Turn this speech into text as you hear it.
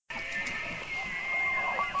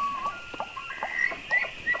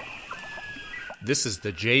This is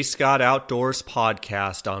the J. Scott Outdoors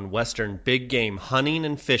podcast on Western big game hunting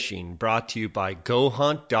and fishing, brought to you by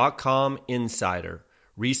GoHunt.com Insider.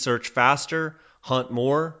 Research faster, hunt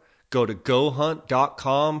more. Go to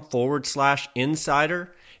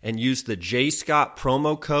GoHunt.com/insider and use the J. Scott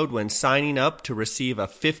promo code when signing up to receive a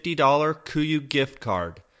 $50 KUIU gift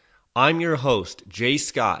card. I'm your host, J.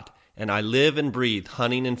 Scott, and I live and breathe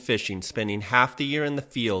hunting and fishing, spending half the year in the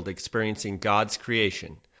field experiencing God's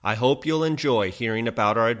creation. I hope you'll enjoy hearing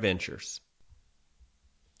about our adventures.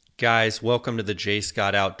 Guys, welcome to the J.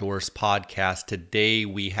 Scott Outdoors podcast. Today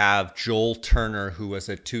we have Joel Turner, who was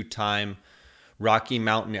a two-time Rocky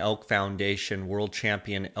Mountain Elk Foundation world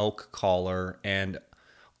champion elk caller and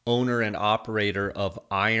owner and operator of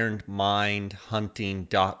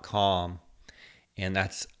IronMindHunting.com. And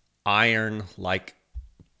that's iron like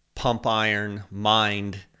pump iron,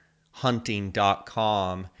 mind,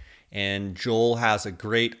 hunting.com. And Joel has a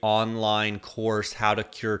great online course, How to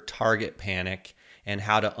Cure Target Panic, and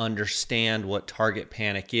how to understand what target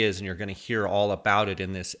panic is. And you're going to hear all about it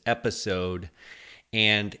in this episode.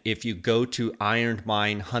 And if you go to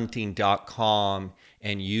ironmindhunting.com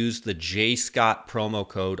and use the J. Scott promo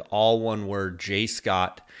code, all one word, J.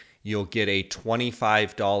 Scott, you'll get a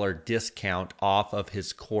 $25 discount off of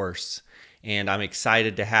his course. And I'm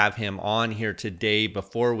excited to have him on here today.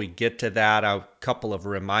 Before we get to that, a couple of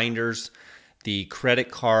reminders. The credit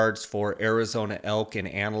cards for Arizona elk and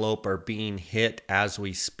antelope are being hit as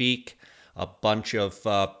we speak. A bunch of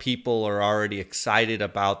people are already excited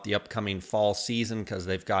about the upcoming fall season because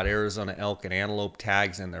they've got Arizona elk and antelope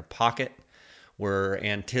tags in their pocket. We're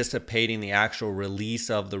anticipating the actual release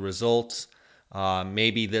of the results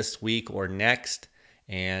maybe this week or next.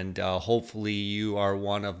 And hopefully you are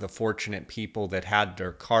one of the fortunate people that had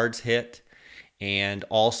their cards hit. And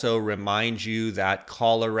also remind you that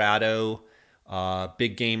Colorado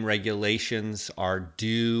big game regulations are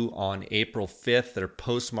due on April 5th. They're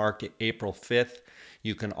postmarked April 5th.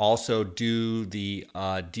 You can also do the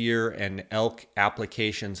deer and elk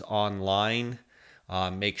applications online.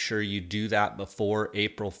 Make sure you do that before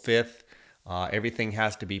April 5th. Everything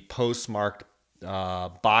has to be postmarked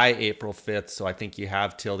by April 5th, so I think you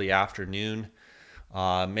have till the afternoon.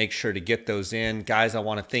 Make sure to get those in. Guys, I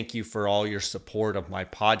want to thank you for all your support of my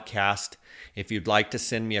podcast. If you'd like to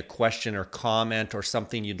send me a question or comment or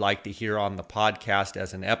something you'd like to hear on the podcast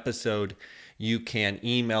as an episode, you can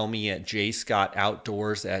email me at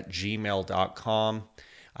jscottoutdoors@gmail.com.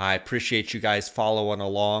 I appreciate you guys following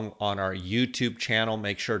along on our YouTube channel.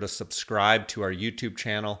 Make sure to subscribe to our YouTube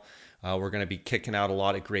channel. We're going to be kicking out a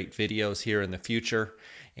lot of great videos here in the future.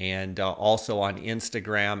 And also on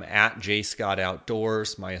Instagram at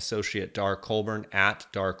jscottoutdoors, my associate Dar Colburn at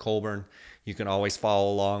Dar Colburn. You can always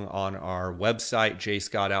follow along on our website,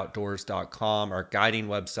 jscottoutdoors.com, our guiding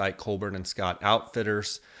website, Colburn and Scott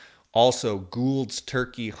Outfitters. Also,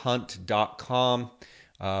 Gould'sTurkeyHunt.com.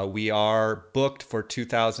 We are booked for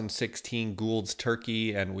 2016 Gould's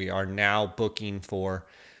Turkey, and we are now booking for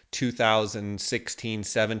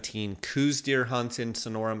 2016-17 Coues deer hunts in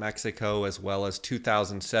Sonora, Mexico, as well as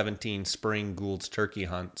 2017 spring Gould's turkey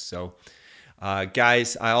hunts. So,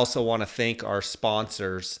 guys, I also want to thank our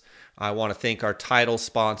sponsors. I want to thank our title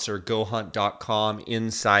sponsor, GoHunt.com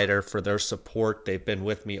Insider, for their support. They've been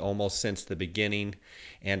with me almost since the beginning.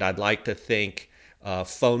 And I'd like to thank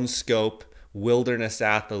Phone Scope, Wilderness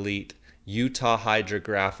Athlete, Utah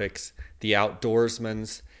Hydrographics, The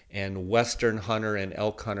Outdoorsman's, and Western Hunter and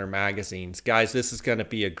Elk Hunter magazines. Guys, this is going to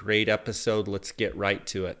be a great episode. Let's get right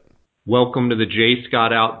to it. Welcome to the J.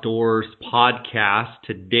 Scott Outdoors podcast.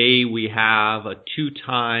 Today we have a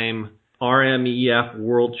two-time RMEF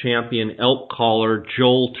world champion elk caller,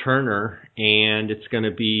 Joel Turner, and it's going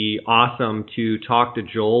to be awesome to talk to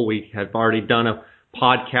Joel. We have already done a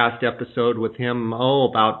podcast episode with him,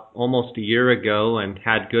 about almost a year ago, and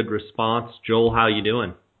had good response. Joel, how you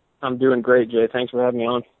doing? I'm doing great, Jay. Thanks for having me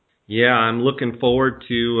on. Yeah, I'm looking forward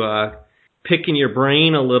to picking your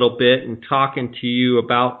brain a little bit and talking to you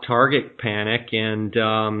about target panic and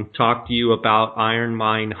talk to you about Iron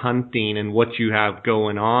Mind Hunting and what you have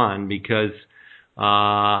going on, because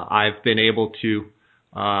I've been able to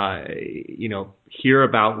hear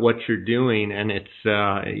about what you're doing, and it's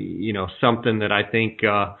something that I think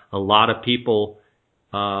a lot of people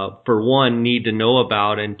for one need to know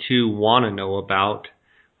about, and two want to know about.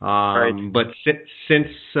 Right. But since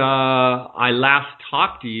I last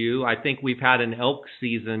talked to you, I think we've had an elk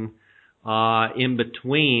season in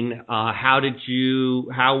between. How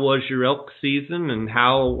was your elk season, and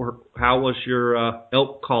how was your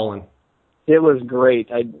elk calling? It was great.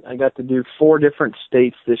 I got to do 4 different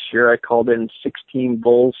states this year. I called in 16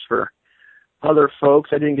 bulls for other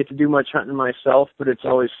folks. I didn't get to do much hunting myself, but it's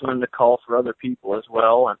always fun to call for other people as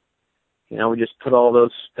well. And, we just put all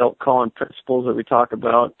those elk calling principles that we talk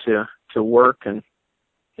about to work, and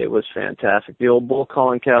it was fantastic. The old bull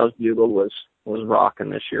calling cows bugle was rocking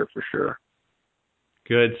this year for sure.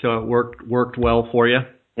 Good. So it worked well for you?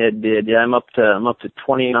 It did. Yeah, I'm up to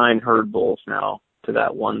 29 herd bulls now to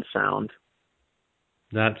that one sound.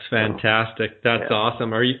 That's fantastic. That's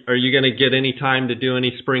awesome. Are you going to get any time to do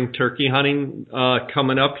any spring turkey hunting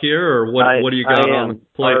coming up here, or what do you got on the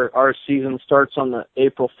plate? Our season starts on the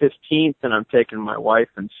April 15th, and I'm taking my wife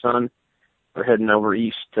and son. We're heading over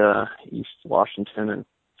east Washington, and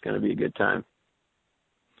it's going to be a good time.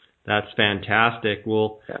 That's fantastic.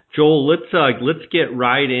 Well, Joel, let's get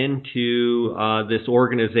right into this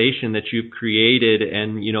organization that you've created,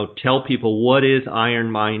 and tell people, what is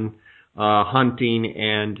Iron Mine hunting,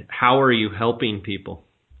 and how are you helping people?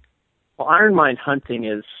 Well, Iron Mine hunting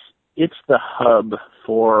it's the hub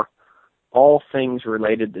for all things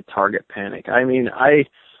related to target panic. I mean,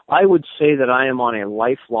 I would say that I am on a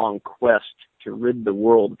lifelong quest to rid the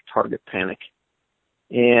world of target panic.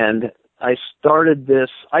 And I started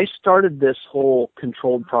this whole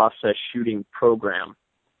controlled process shooting program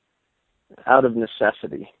out of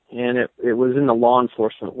necessity. And it was in the law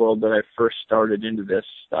enforcement world that I first started into this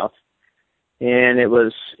stuff. And it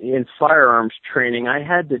was in firearms training. I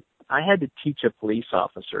had to teach a police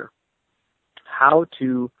officer how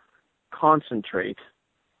to concentrate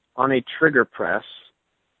on a trigger press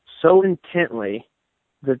so intently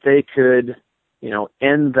that they could,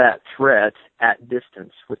 end that threat at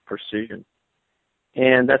distance with precision.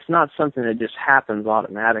 And that's not something that just happens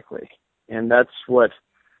automatically. And that's what,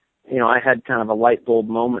 I had kind of a light bulb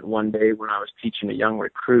moment one day when I was teaching a young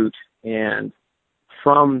recruit. And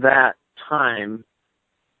from that time,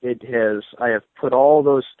 I have put all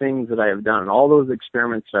those things that I have done, all those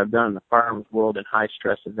experiments that I've done in the firearms world in high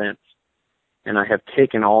stress events, and I have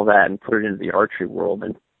taken all that and put it into the archery world.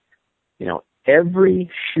 And,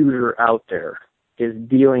 every shooter out there is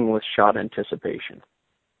dealing with shot anticipation.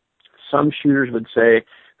 Some shooters would say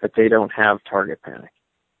that they don't have target panic.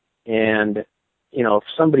 And, if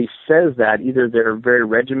somebody says that, either they're very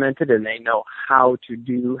regimented and they know how to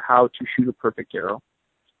shoot a perfect arrow.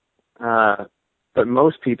 But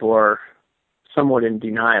most people are somewhat in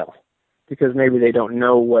denial because maybe they don't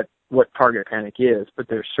know what target panic is, but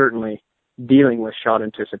they're certainly dealing with shot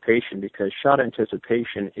anticipation because shot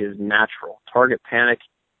anticipation is natural. Target panic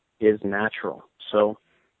is natural. So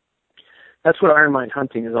that's what Iron Mine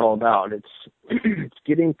hunting is all about. It's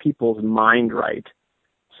getting people's mind right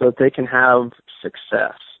so that they can have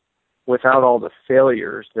success without all the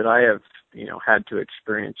failures that I have, had to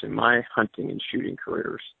experience in my hunting and shooting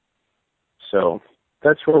careers. So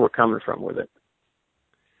that's where we're coming from with it.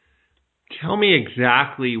 Tell me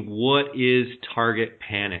exactly, what is target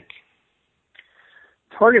panic?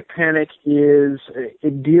 Target panic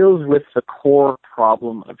it deals with the core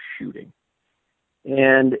problem of shooting.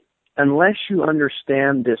 And unless you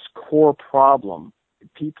understand this core problem,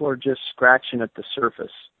 people are just scratching at the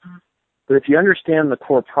surface. But if you understand the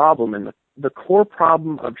core problem, and the core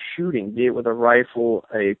problem of shooting, be it with a rifle,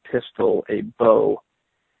 a pistol, a bow,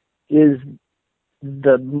 is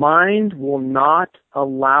the mind will not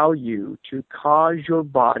allow you to cause your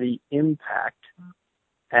body impact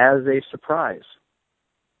as a surprise.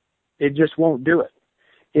 It just won't do it.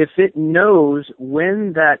 If it knows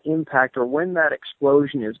when that impact or when that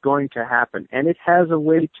explosion is going to happen, and it has a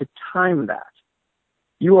way to time that,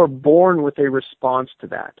 you are born with a response to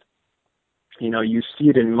that. You see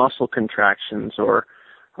it in muscle contractions or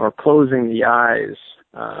closing the eyes.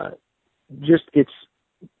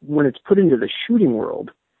 When it's put into the shooting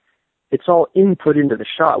world, it's all input into the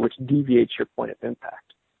shot, which deviates your point of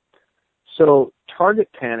impact. So target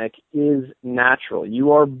panic is natural.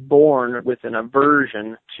 You are born with an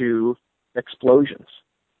aversion to explosions.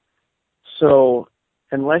 So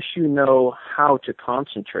unless you know how to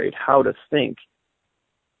concentrate, how to think,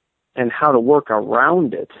 and how to work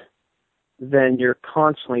around it, then you're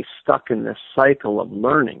constantly stuck in this cycle of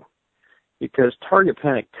learning. Because target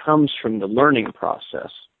panic comes from the learning process,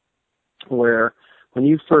 where when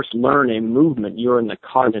you first learn a movement, you're in the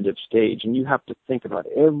cognitive stage, and you have to think about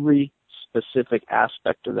every specific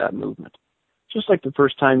aspect of that movement. Just like the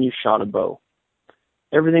first time you shot a bow.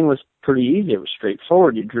 Everything was pretty easy. It was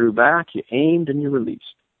straightforward. You drew back, you aimed, and you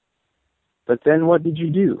released. But then what did you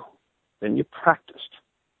do? Then you practiced.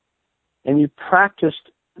 And you practiced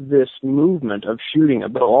this movement of shooting a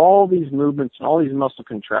bow, all these movements and all these muscle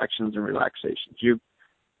contractions and relaxations. You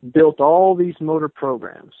built all these motor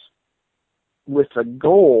programs with the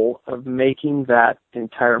goal of making that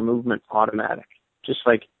entire movement automatic. just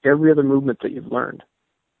like every other movement that you've learned.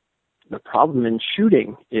 The problem in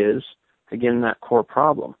shooting is, again, that core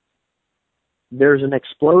problem. There's an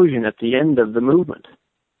explosion at the end of the movement.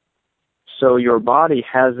 So your body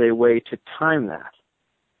has a way to time that.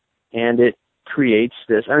 And it creates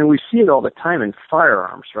this. I mean, we see it all the time in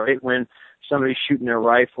firearms, right? When somebody's shooting their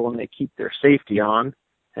rifle and they keep their safety on,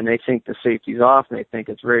 and they think the safety's off, and they think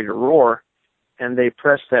it's ready to roar, and they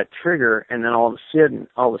press that trigger, and then all of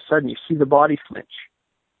a sudden, you see the body flinch.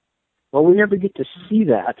 Well, we never get to see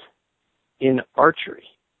that in archery,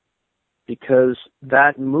 because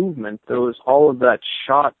that movement, all of that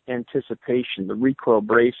shot anticipation, the recoil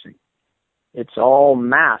bracing, it's all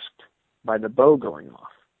masked by the bow going off.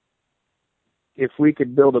 If we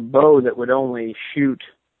could build a bow that would only shoot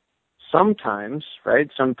sometimes, right?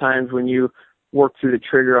 Sometimes when you work through the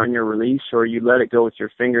trigger on your release or you let it go with your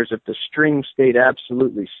fingers, if the string stayed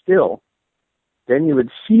absolutely still, then you would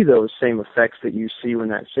see those same effects that you see when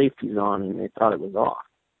that safety's on and they thought it was off.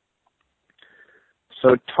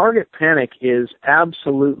 So target panic is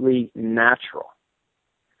absolutely natural.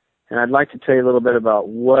 And I'd like to tell you a little bit about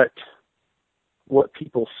what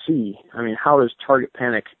people see. I mean, how does target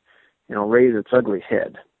panic, raise its ugly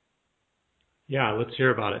head? Yeah, let's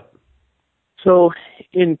hear about it. So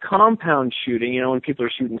in compound shooting, when people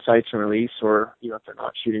are shooting sights and release, or if they're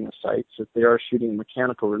not shooting the sights, if they are shooting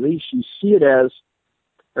mechanical release, you see it as,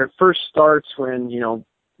 or it first starts when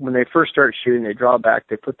they first start shooting, they draw back,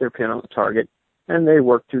 they put their pin on the target, and they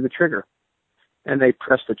work through the trigger. And they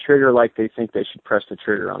press the trigger like they think they should press the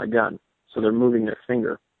trigger on a gun. So they're moving their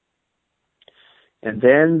finger. And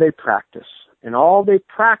then they practice. And all they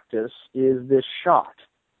practice is this shot.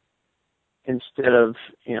 Instead of,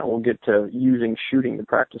 we'll get to using shooting to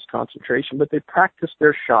practice concentration, but they practice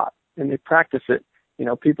their shot, and they practice it.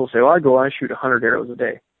 People say, I shoot 100 arrows a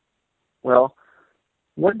day. Well,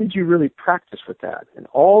 what did you really practice with that? And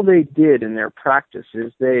all they did in their practice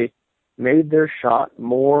is they made their shot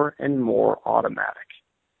more and more automatic.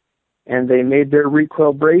 And they made their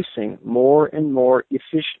recoil bracing more and more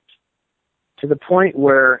efficient, to the point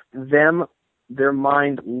where their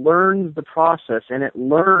mind learns the process, and it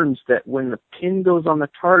learns that when the pin goes on the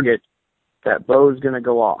target, that bow is going to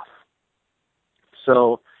go off.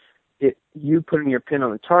 So you putting your pin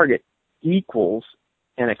on the target equals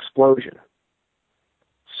an explosion.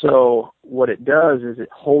 So what it does is it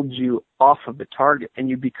holds you off of the target, and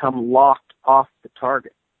you become locked off the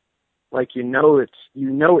target. Like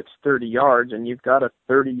it's 30 yards, and you've got a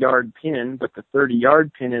 30-yard pin, but the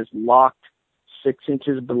 30-yard pin is locked 6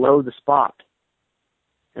 inches below the spot.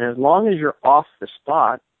 And as long as you're off the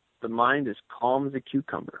spot, the mind is calm as a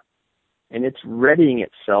cucumber, and it's readying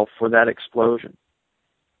itself for that explosion.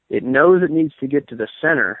 It knows it needs to get to the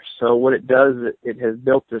center, so what it does, it has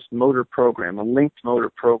built this motor program, a linked motor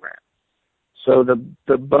program. So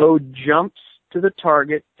the bow jumps to the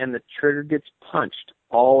target, and the trigger gets punched,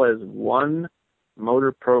 all as one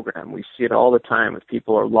motor program. We see it all the time if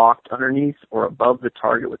people are locked underneath or above the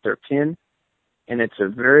target with their pin. And it's a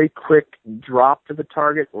very quick drop to the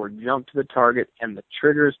target or jump to the target, and the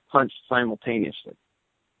trigger is punched simultaneously.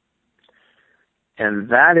 And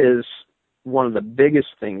that is one of the biggest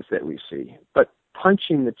things that we see. But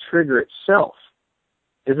punching the trigger itself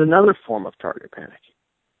is another form of target panic.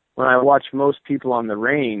 When I watch most people on the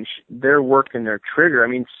range, they're working their trigger. I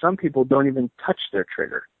mean, some people don't even touch their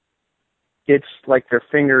trigger. It's like their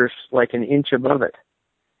fingers like an inch above it.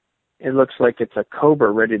 It looks like it's a cobra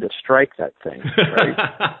ready to strike that thing, right?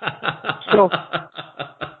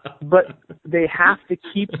 But they have to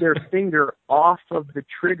keep their finger off of the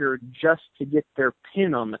trigger just to get their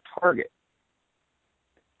pin on the target.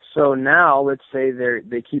 So now, let's say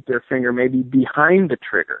they keep their finger maybe behind the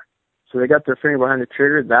trigger. So they got their finger behind the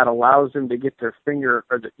trigger. That allows them to get their finger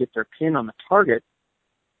or to get their pin on the target.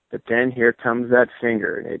 But then here comes that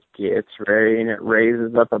finger, and it gets ready, and it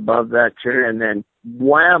raises up above that trigger, and then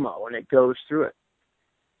whammo, and it goes through it.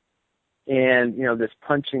 And, this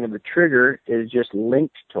punching of the trigger is just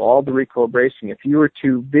linked to all the recoil bracing. If you were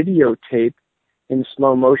to videotape in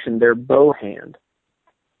slow motion their bow hand,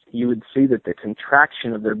 you would see that the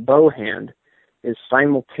contraction of their bow hand is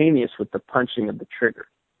simultaneous with the punching of the trigger.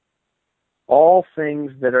 All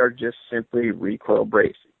things that are just simply recoil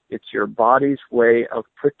bracing. It's your body's way of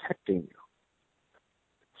protecting you.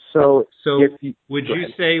 So would you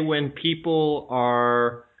say when people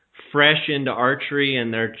are fresh into archery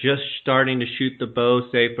and they're just starting to shoot the bow,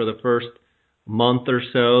 say for the first month or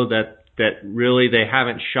so, that really they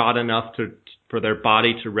haven't shot enough for their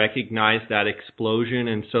body to recognize that explosion,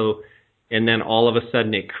 and then all of a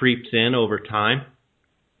sudden it creeps in over time?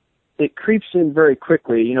 It creeps in very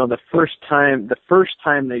quickly. The first time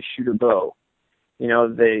they shoot a bow,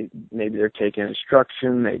 maybe they're taking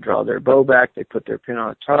instruction, they draw their bow back, they put their pin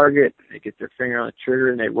on a target, they get their finger on the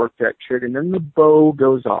trigger, and they work that trigger, and then the bow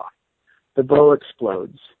goes off. The bow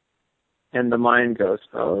explodes, and the mind goes,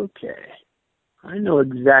 okay, I know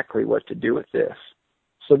exactly what to do with this.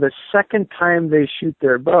 So the second time they shoot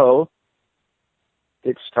their bow,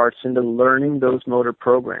 it starts into learning those motor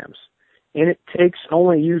programs. And it takes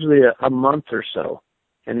only usually a month or so,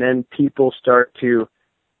 and then people start to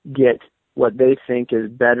get what they think is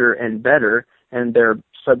better and better, and their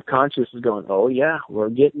subconscious is going, oh yeah, we're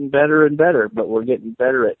getting better and better, but we're getting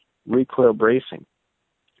better at recoil bracing.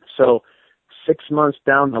 So 6 months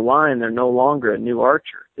down the line, they're no longer a new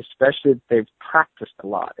archer, especially if they've practiced a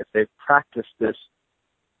lot. If they've practiced this,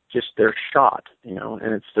 just their shot,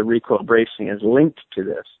 and it's the recoil bracing is linked to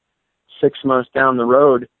this. 6 months down the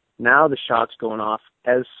road, now the shot's going off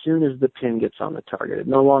as soon as the pin gets on the target.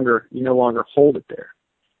 You no longer hold it there.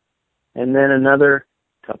 And then another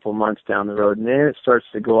couple months down the road, and then it starts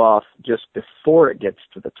to go off just before it gets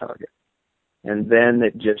to the target. And then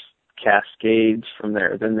it just cascades from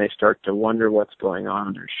there. Then they start to wonder what's going on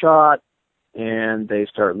in their shot, and they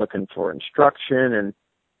start looking for instruction. And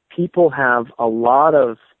people have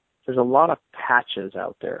there's a lot of patches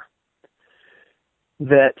out there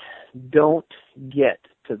that don't get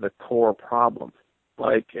to the core problem.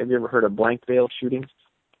 Like, have you ever heard of blank bale shooting?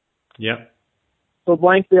 Yeah. So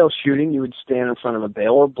blank bale shooting, you would stand in front of a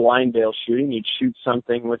bale, or blind bale shooting, you'd shoot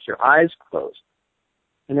something with your eyes closed.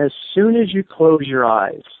 And as soon as you close your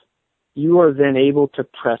eyes, you are then able to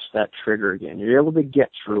press that trigger again. You're able to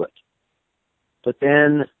get through it. But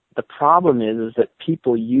then the problem is that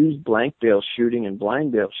people use blank bale shooting and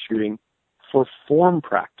blind bale shooting for form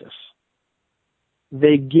practice.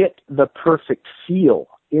 They get the perfect feel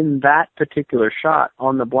in that particular shot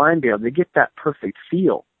on the blind bale. They get that perfect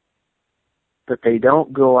feel. But they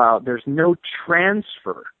don't go out. There's no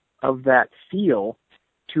transfer of that feel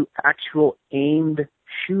to actual aimed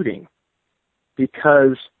shooting,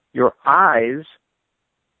 because your eyes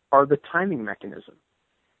are the timing mechanism.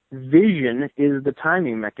 Vision is the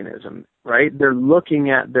timing mechanism, right? They're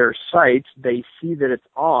looking at their sights. They see that it's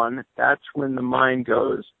on. That's when the mind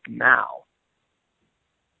goes, now.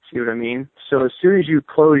 See what I mean? So as soon as you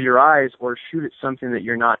close your eyes or shoot at something that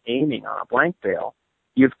you're not aiming on, a blank bale,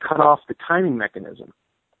 you've cut off the timing mechanism.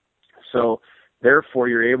 So therefore,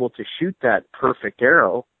 you're able to shoot that perfect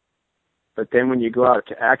arrow, but then when you go out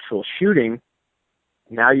to actual shooting,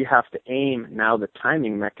 now you have to aim. Now the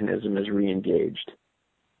timing mechanism is re-engaged.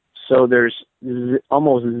 So there's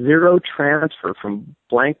almost zero transfer from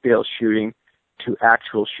blank bale shooting to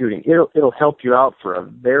actual shooting. It'll help you out for a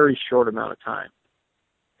very short amount of time.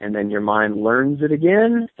 And then your mind learns it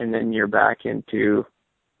again, and then you're back into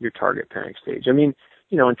your target panic stage. I mean,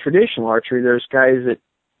 in traditional archery, there's guys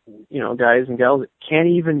and gals that can't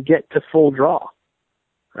even get to full draw,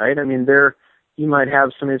 right? I mean, you might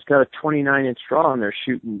have somebody that's got a 29-inch draw, and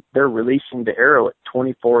they're releasing the arrow at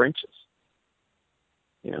 24 inches,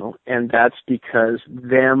 and that's because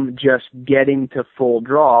them just getting to full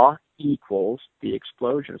draw equals the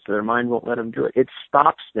explosion. So their mind won't let them do it. It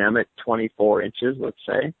stops them at 24 inches, let's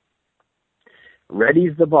say,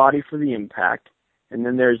 readies the body for the impact, and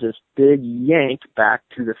then there's this big yank back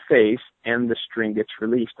to the face, and the string gets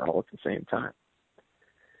released all at the same time.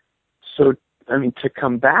 So, I mean, to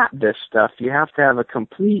combat this stuff, you have to have a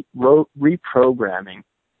complete reprogramming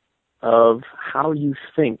of how you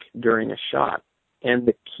think during a shot. And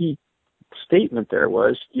the key statement there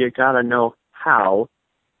was, you got to know how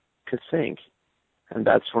to think. And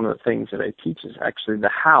that's one of the things that I teach, is actually the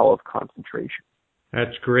how of concentration.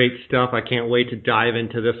 That's great stuff. I can't wait to dive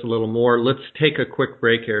into this a little more. Let's take a quick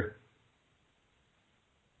break here.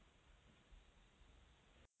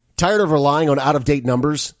 Tired of relying on out-of-date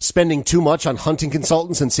numbers, spending too much on hunting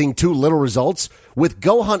consultants, and seeing too little results? With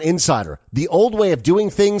Go Hunt Insider, the old way of doing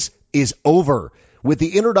things is over. With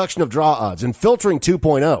the introduction of Draw Odds and Filtering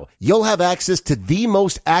 2.0, you'll have access to the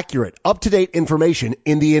most accurate, up-to-date information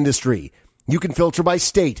in the industry. You can filter by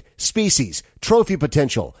state, species, trophy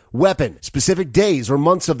potential, weapon, specific days or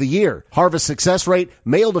months of the year, harvest success rate,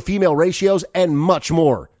 male to female ratios, and much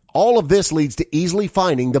more. All of this leads to easily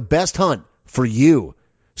finding the best hunt for you.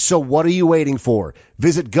 So what are you waiting for?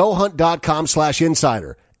 Visit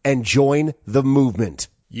GoHunt.com/insider and join the movement.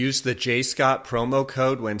 Use the J. Scott promo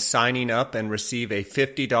code when signing up and receive a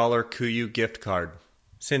 $50 KUIU gift card.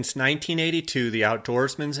 Since 1982, the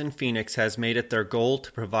Outdoorsman's in Phoenix has made it their goal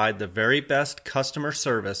to provide the very best customer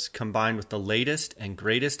service combined with the latest and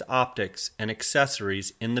greatest optics and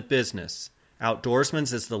accessories in the business.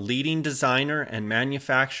 Outdoorsman's is the leading designer and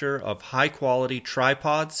manufacturer of high-quality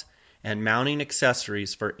tripods and mounting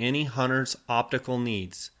accessories for any hunter's optical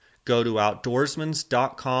needs. Go to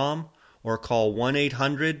outdoorsmans.com or call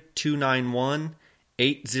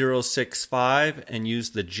 1-800-291-8065 and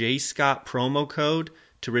use the J. Scott promo code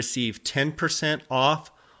to receive 10%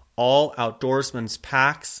 off all Outdoorsman's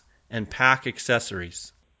packs and pack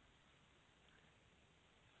accessories.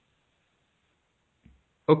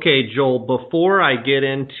 Okay, Joel, before I get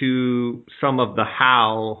into some of the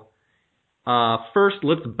how, first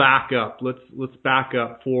let's back up. Let's back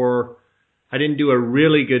up I didn't do a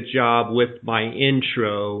really good job with my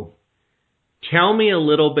intro. Tell me a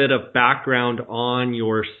little bit of background on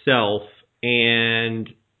yourself, and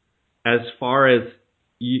as far as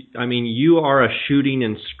you are a shooting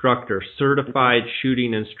instructor, certified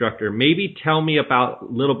shooting instructor. Maybe tell me about a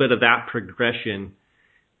little bit of that progression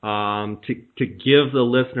to give the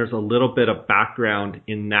listeners a little bit of background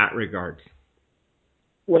in that regard.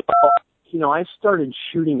 Well, I started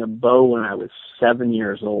shooting a bow when I was 7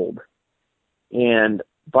 years old. And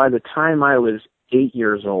by the time I was 8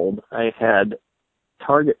 years old, I had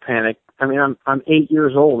target panic. I'm 8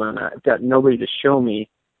 years old and I've got nobody to show me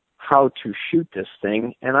how to shoot this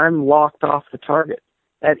thing, and I'm locked off the target.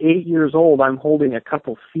 At 8 years old, I'm holding a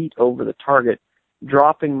couple feet over the target,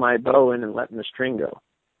 dropping my bow in and letting the string go.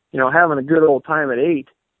 Having a good old time at 8,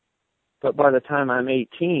 but by the time I'm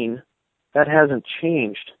 18, that hasn't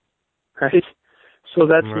changed, right? So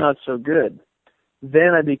that's not so good.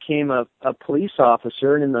 Then I became a police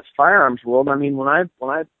officer, and in the firearms world, when I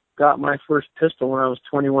got my first pistol when I was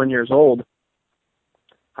 21 years old,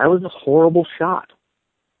 I was a horrible shot.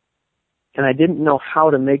 And I didn't know how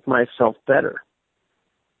to make myself better.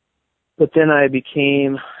 But then I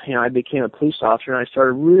became a police officer, and I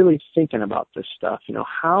started really thinking about this stuff.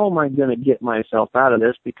 How am I going to get myself out of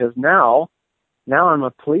this? Because now I'm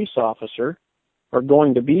a police officer, or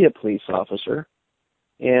going to be a police officer,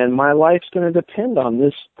 and my life's going to depend on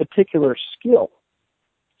this particular skill.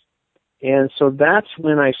 And so that's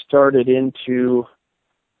when I started into,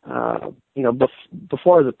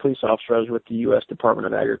 before I was a police officer, I was with the U.S. Department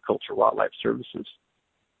of Agriculture Wildlife Services.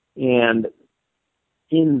 And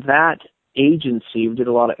in that agency, we did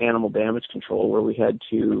a lot of animal damage control where we had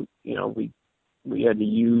to, we had to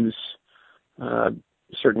use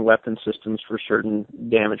certain weapon systems for certain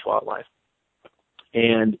damaged wildlife.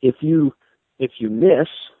 And if you miss,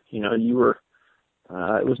 you were,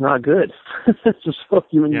 it was not good. So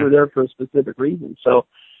you were there for a specific reason. So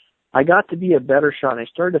I got to be a better shot, and I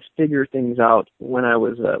started to figure things out when I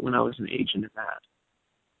was an agent in that.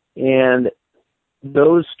 And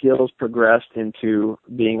those skills progressed into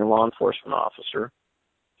being a law enforcement officer,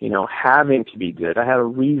 having to be good. I had a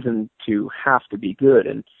reason to have to be good,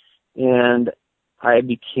 and I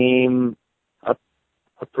became a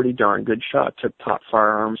pretty darn good shot. Took top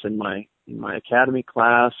firearms in my academy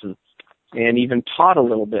class, and even taught a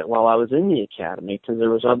little bit while I was in the academy, because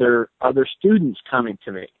there was other students coming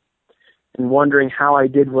to me and wondering how I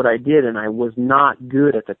did what I did, and I was not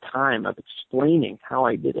good at the time of explaining how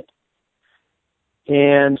I did it.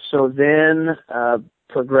 And so then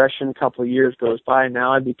progression, a couple of years goes by, and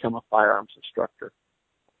now I become a firearms instructor.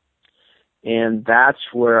 And that's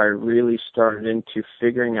where I really started into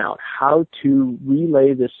figuring out how to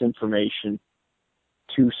relay this information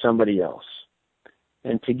to somebody else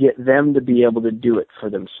and to get them to be able to do it for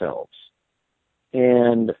themselves.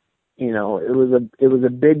 And it was a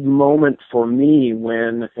big moment for me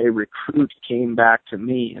when a recruit came back to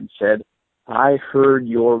me and said, "I heard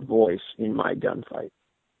your voice in my gunfight."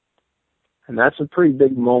 And that's a pretty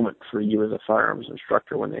big moment for you as a firearms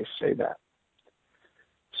instructor when they say that.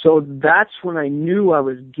 So that's when I knew I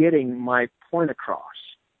was getting my point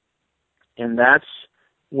across. And that's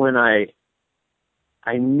when I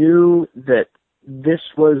knew that this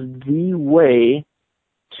was the way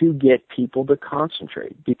to get people to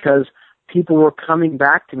concentrate, because people were coming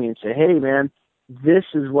back to me and say, "Hey man, this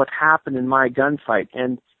is what happened in my gunfight,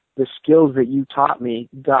 and the skills that you taught me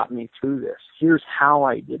got me through this. Here's how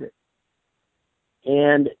I did it."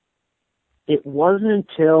 And it wasn't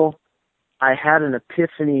until I had an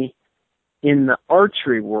epiphany in the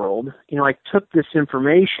archery world. I took this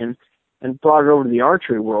information and brought it over to the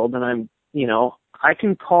archery world, and I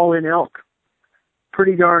can call in elk.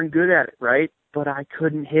 Pretty darn good at it, right? But I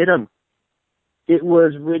couldn't hit them. It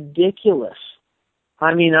was ridiculous.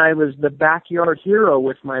 I was the backyard hero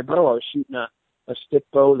with my bow. I was shooting a stick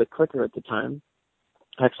bow with a clicker at the time.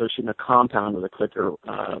 Actually, I was shooting a compound with a clicker.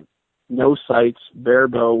 No sights, bare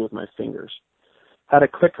bow with my fingers. Had a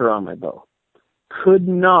clicker on my bow. Could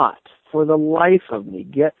not, for the life of me,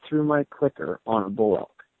 get through my clicker on a bull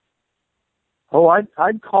elk. Oh,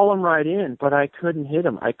 I'd call him right in, but I couldn't hit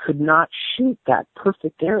him. I could not shoot that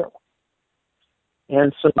perfect arrow.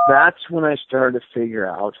 And so that's when I started to figure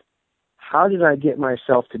out, how did I get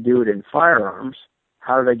myself to do it in firearms?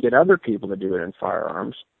 How did I get other people to do it in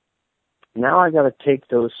firearms? Now I got to take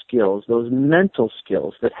those skills, those mental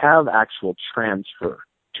skills that have actual transfer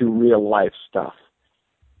to real life stuff.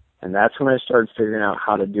 And that's when I started figuring out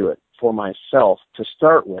how to do it for myself to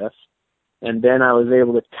start with. And then I was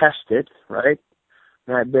able to test it, right?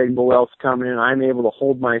 That big bull elk's coming in, I'm able to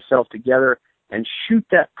hold myself together and shoot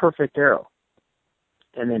that perfect arrow.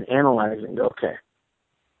 And then analyze and go, okay,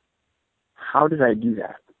 how did I do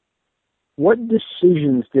that? What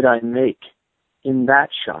decisions did I make in that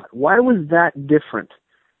shot? Why was that different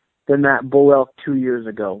than that bull elk 2 years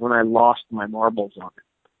ago when I lost my marbles on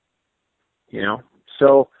it? You know?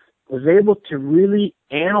 So I was able to really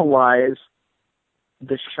analyze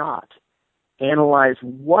the shot, analyze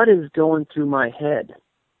what is going through my head,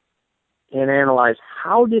 and analyze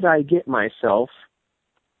how did I get myself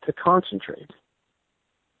to concentrate.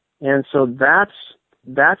 And so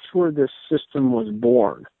that's where this system was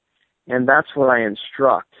born. And that's what I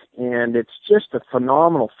instruct. And it's just a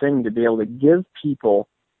phenomenal thing to be able to give people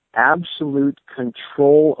absolute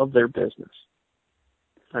control of their business.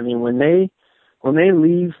 I mean, when they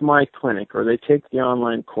leave my clinic or they take the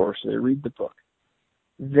online course or they read the book,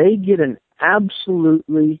 they get an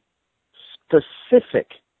absolutely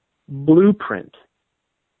specific blueprint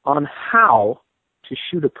on how to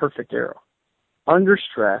shoot a perfect arrow under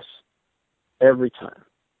stress every time.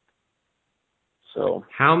 So,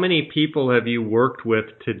 how many people have you worked with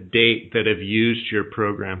to date that have used your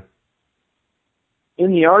program?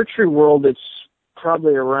 In the archery world, it's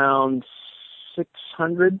probably around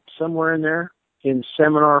 600, somewhere in there, in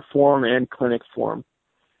seminar form and clinic form.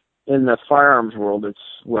 In the firearms world, it's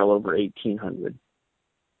well over 1,800.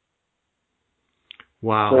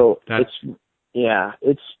 Wow. So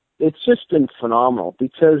it's just been phenomenal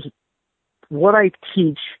because what I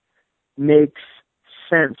teach makes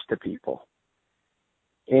sense to people.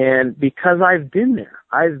 And because I've been there,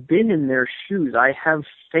 I've been in their shoes, I have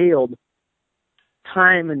failed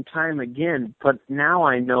time and time again, but now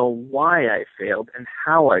I know why I failed and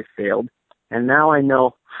how I failed, and now I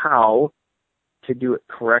know how to do it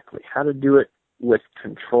correctly, how to do it with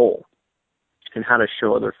control, and how to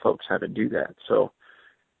show other folks how to do that. So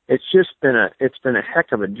it's been a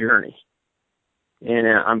heck of a journey, and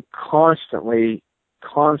I'm constantly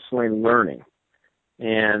learning.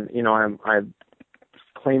 And you know, I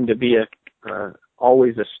claim to be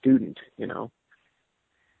always a student. You know.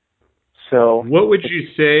 So what would you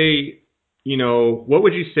say? What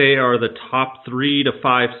would you say are the top 3 to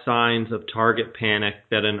 5 signs of target panic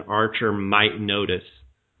that an archer might notice?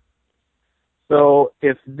 So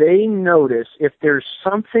if they notice, if there's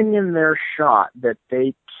something in their shot that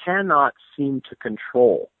they cannot seem to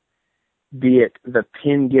control, be it the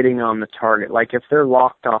pin getting on the target, like if they're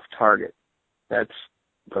locked off target, that's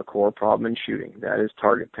the core problem in shooting. That is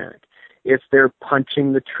target panic. If they're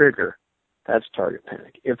punching the trigger, that's target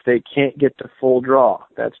panic. If they can't get the full draw,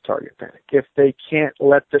 that's target panic. If they can't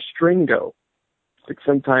let the string go, like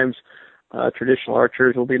sometimes traditional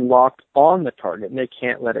archers will be locked on the target and they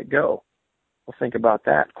can't let it go. Well, think about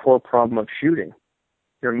that. Core problem of shooting.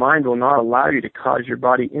 Your mind will not allow you to cause your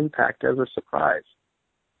body impact as a surprise.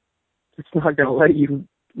 It's not going to let you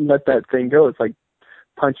let that thing go. It's like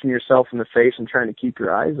punching yourself in the face and trying to keep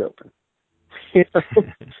your eyes open. You know?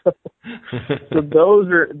 So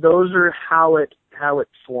those are how it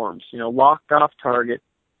forms. You know, locked off target,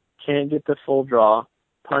 can't get the full draw,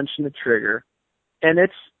 punching the trigger, and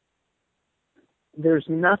there's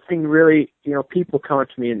nothing really. You know, people come up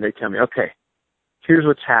to me and they tell me, okay, here's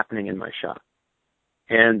what's happening in my shot,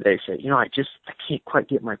 and they say, you know, I can't quite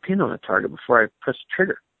get my pin on the target before I press the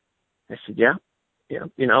trigger. I said, yeah,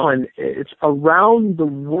 you know, and it's around the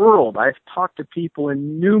world. I've talked to people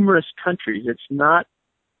in numerous countries. It's not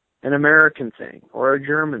an American thing or a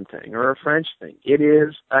German thing or a French thing. It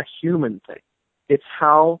is a human thing. It's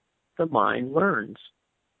how the mind learns.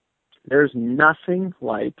 There's nothing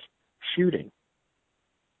like shooting.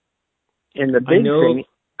 And the big thing...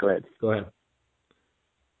 Go ahead.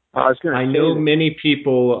 I know many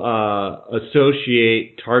people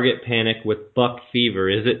associate target panic with buck fever.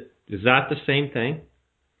 Is that the same thing?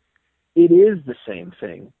 It is the same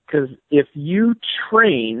thing. Because if you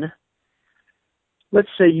train, let's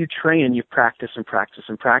say you train and you practice and practice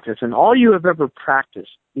and practice, and all you have ever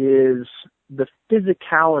practiced is the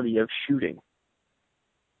physicality of shooting.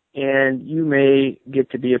 And you may get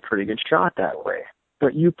to be a pretty good shot that way.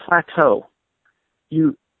 But you plateau.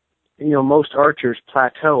 You know, most archers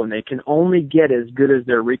plateau, and they can only get as good as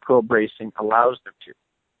their recoil bracing allows them to.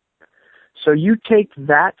 So you take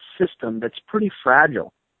that system that's pretty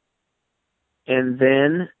fragile, And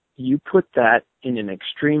then you put that in an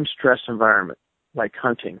extreme stress environment, like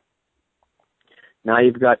hunting. Now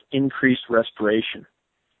you've got increased respiration,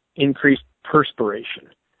 increased perspiration,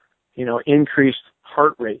 increased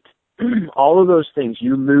heart rate. All of those things.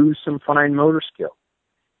 You lose some fine motor skill.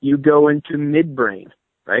 You go into midbrain,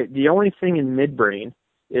 right? The only thing in midbrain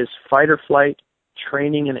is fight or flight,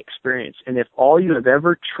 training, and experience. And if all you have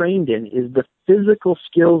ever trained in is the physical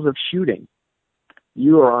skills of shooting,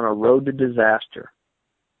 you are on a road to disaster.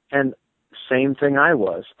 And same thing I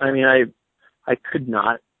was. I mean, I couldn't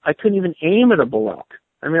even aim at a bullock.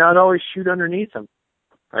 I mean, I'd always shoot underneath them,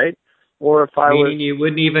 right? Or if I was... you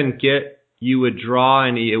wouldn't even you would draw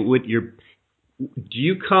and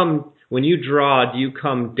when you draw, do you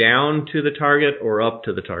come down to the target or up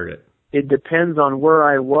to the target? It depends on where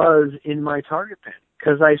I was in my target pen.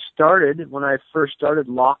 Because when I first started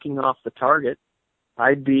locking off the target,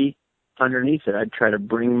 I'd be underneath it. I'd try to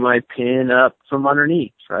bring my pin up from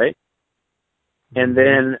underneath, right? And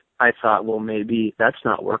then I thought, well, maybe that's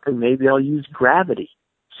not working. Maybe I'll use gravity.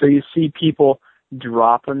 So you see people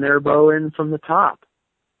dropping their bow in from the top,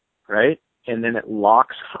 right? And then it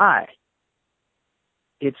locks high.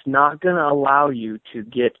 It's not going to allow you to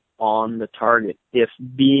get on the target if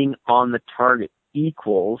being on the target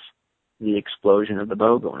equals the explosion of the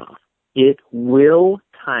bow going off. It will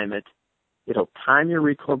time it. It'll time your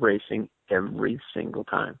recoil bracing every single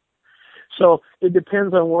time. So it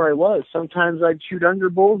depends on where I was. Sometimes I'd shoot under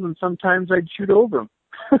bulls and sometimes I'd shoot over them.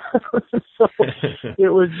 So it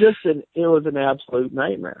was an absolute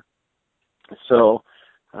nightmare. So,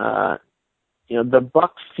 the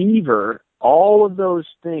buck fever, all of those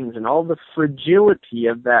things and all the fragility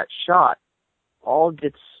of that shot all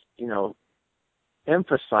gets,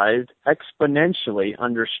 emphasized exponentially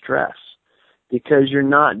under stress because you're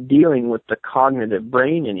not dealing with the cognitive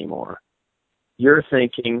brain anymore. You're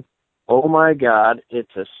thinking, oh my God,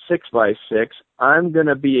 it's a 6x6. I'm going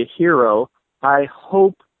to be a hero. I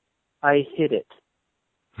hope I hit it.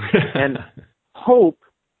 And hope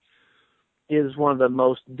is one of the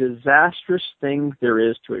most disastrous things there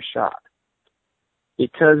is to a shot.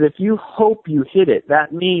 Because if you hope you hit it,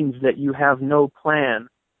 that means that you have no plan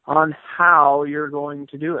on how you're going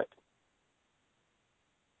to do it.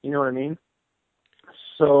 You know what I mean?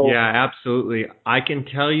 So yeah, absolutely. I can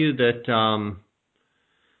tell you that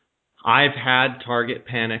I've had target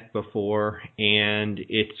panic before, and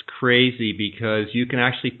it's crazy because you can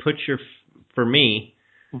actually put for me,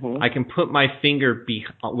 I can put my finger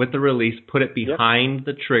with the release, put it behind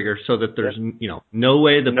the trigger so that there's no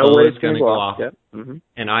way the bow is going to go off. Yep.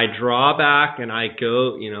 And I draw back and I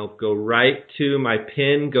go right to my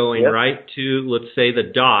pin going right to, let's say, the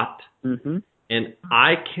dot. And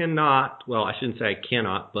I cannot, well, I shouldn't say I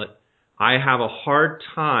cannot, but I have a hard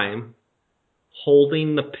time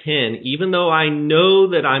holding the pin, even though I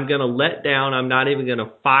know that I'm going to let down, I'm not even going to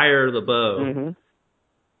fire the bow.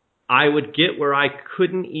 I would get where I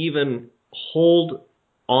couldn't even hold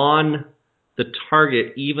on the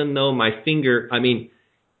target, even though my finger,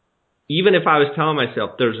 even if I was telling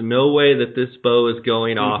myself, there's no way that this bow is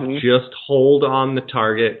going off, just hold on the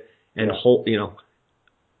target and hold,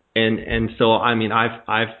 and so,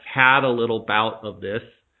 I've had a little bout of this,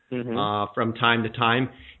 from time to time.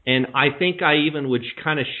 And I think I even would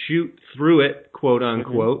kind of shoot through it, quote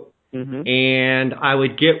unquote. And I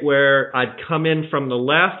would get where I'd come in from the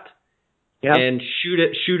left and shoot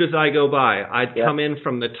as I go by. I'd come in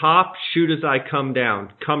from the top, shoot as I come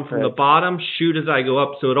down. Come from the bottom, shoot as I go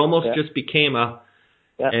up. So it almost just became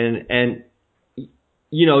and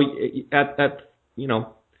at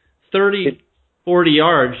 30, 40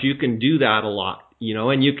 yards, you can do that a lot,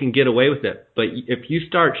 and you can get away with it. But if you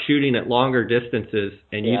start shooting at longer distances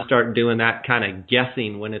and you start doing that kind of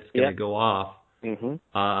guessing when it's going to go off,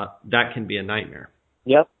 that can be a nightmare.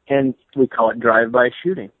 Yep, and we call it drive-by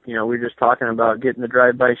shooting. We're just talking about getting the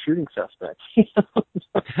drive-by shooting suspect.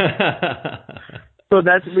 So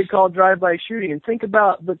that's what we call drive-by shooting. And think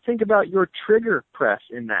about your trigger press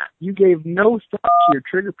in that. You gave no thought to your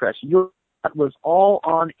trigger press. Your thought was all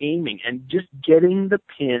on aiming and just getting the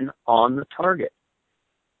pin on the target.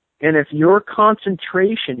 And if your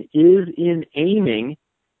concentration is in aiming,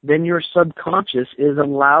 then your subconscious is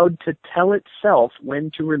allowed to tell itself when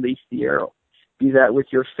to release the arrow, be that with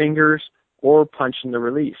your fingers or punching the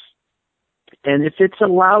release. And if it's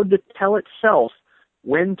allowed to tell itself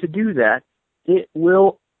when to do that, it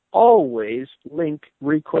will always link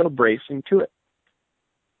recoil bracing to it.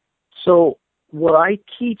 So what I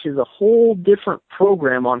teach is a whole different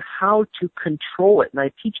program on how to control it. And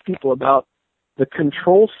I teach people about the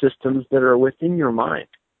control systems that are within your mind.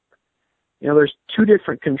 There's two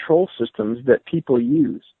different control systems that people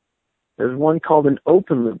use. There's one called an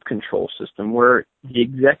open loop control system where the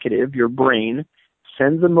executive, your brain,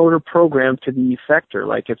 sends a motor program to the effector.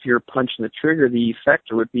 Like if you're punching the trigger, the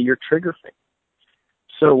effector would be your trigger finger.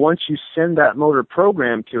 So once you send that motor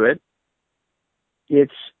program to it,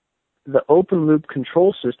 it's the open loop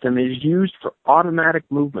control system is used for automatic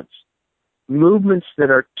movements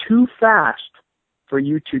that are too fast for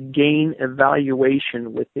you to gain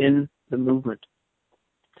evaluation within the movement.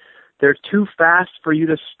 They're too fast for you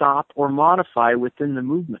to stop or modify within the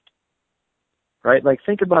movement, right? Like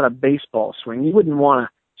think about a baseball swing. You wouldn't want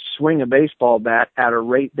to swing a baseball bat at a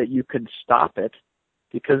rate that you could stop it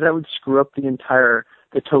because that would screw up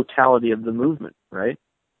the totality of the movement, right?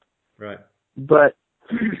 Right. But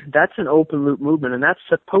that's an open loop movement, and that's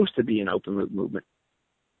supposed to be an open loop movement.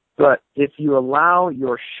 But if you allow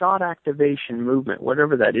your shot activation movement,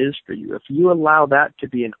 whatever that is for you, if you allow that to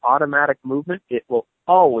be an automatic movement, it will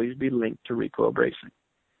always be linked to recoil bracing.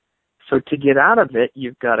 So to get out of it,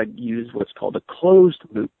 you've got to use what's called a closed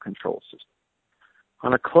loop control system.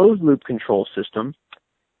 On a closed loop control system,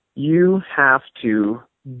 you have to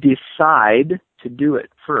decide to do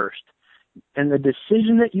it first. And the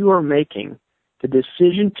decision that you are making, the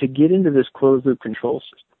decision to get into this closed loop control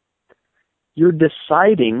system, you're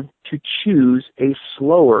deciding to choose a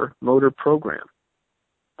slower motor program.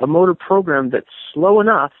 A motor program that's slow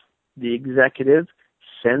enough, the executive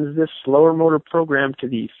sends this slower motor program to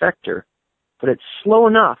the effector, but it's slow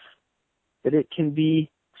enough that it can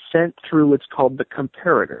be sent through what's called the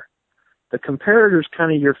comparator. The comparator is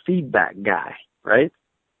kind of your feedback guy, right?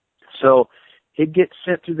 So it gets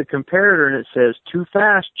sent through the comparator and it says, too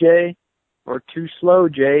fast, Jay, or too slow,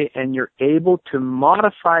 Jay, and you're able to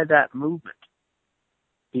modify that movement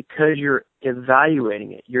because you're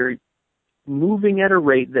evaluating it. You're moving at a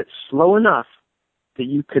rate that's slow enough that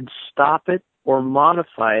you could stop it or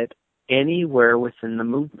modify it anywhere within the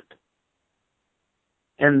movement.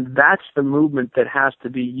 And that's the movement that has to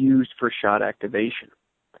be used for shot activation.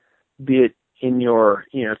 Be it in your,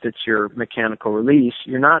 if it's your mechanical release,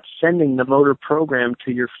 you're not sending the motor program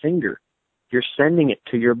to your finger. You're sending it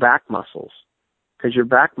to your back muscles because your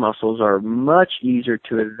back muscles are much easier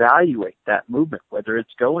to evaluate that movement, whether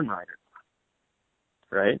it's going right or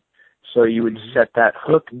not, right? So you would set that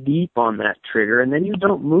hook deep on that trigger, and then you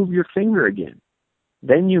don't move your finger again.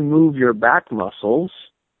 Then you move your back muscles,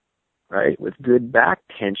 right, with good back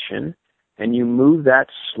tension, and you move that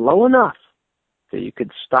slow enough that you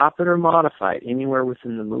could stop it or modify it anywhere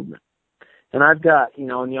within the movement. And I've got, in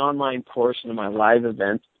the online portion of my live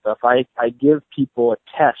events stuff, I give people a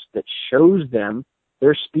test that shows them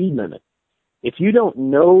their speed limit. If you don't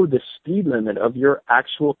know the speed limit of your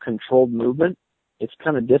actual controlled movement, it's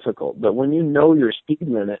kind of difficult. But when you know your speed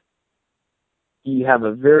limit, you have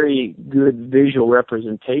a very good visual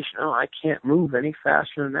representation. Oh, I can't move any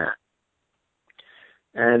faster than that.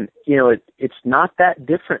 And, it's not that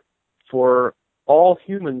different for all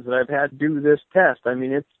humans that I've had do this test. I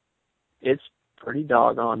mean, it's pretty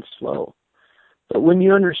doggone slow. But when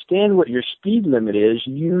you understand what your speed limit is,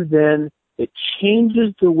 it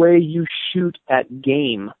changes the way you shoot at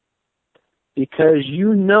game because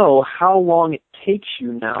you know how long it takes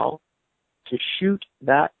you now to shoot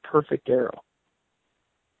that perfect arrow.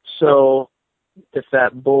 So if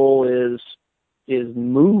that bull is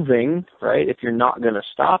moving, right, if you're not going to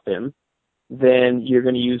stop him, then you're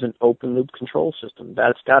going to use an open loop control system.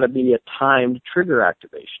 That's got to be a timed trigger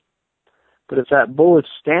activation. But if that bull is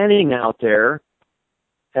standing out there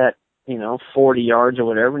at, 40 yards or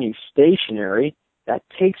whatever, and he's stationary, that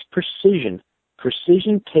takes precision.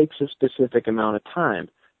 Precision takes a specific amount of time.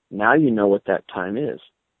 Now you know what that time is.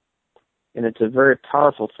 And it's a very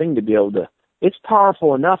powerful thing to be able to, it's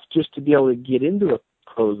powerful enough just to be able to get into a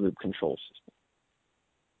closed loop control system.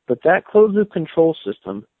 But that closed loop control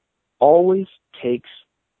system always takes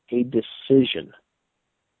a decision.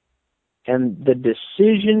 And the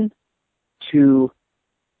decision to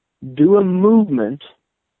do a movement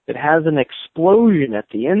that has an explosion at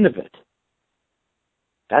the end of it,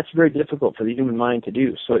 that's very difficult for the human mind to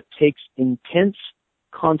do. So it takes intense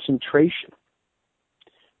concentration.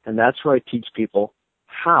 And that's where I teach people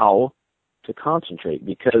how to concentrate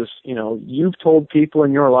because, you've told people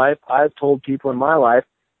in your life, I've told people in my life,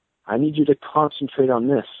 I need you to concentrate on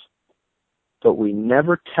this. But we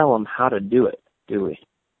never tell them how to do it, do we?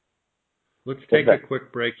 Let's take a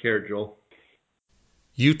quick break here, Joel.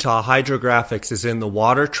 Utah Hydrographics is in the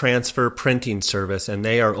water transfer printing service, and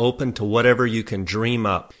they are open to whatever you can dream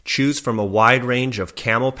up. Choose from a wide range of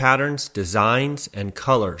camo patterns, designs, and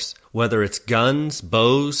colors. Whether it's guns,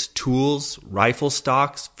 bows, tools, rifle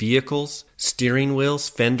stocks, vehicles, steering wheels,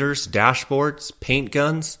 fenders, dashboards, paint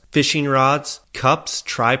guns, fishing rods, cups,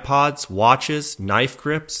 tripods, watches, knife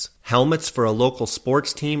grips, helmets for a local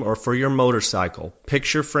sports team or for your motorcycle,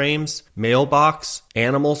 picture frames, mailbox,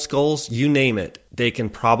 animal skulls, you name it, they can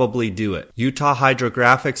probably do it. Utah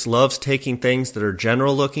Hydrographics loves taking things that are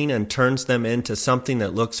general looking and turns them into something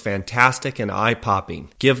that looks fantastic and eye-popping.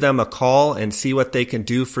 Give them a call and see what they can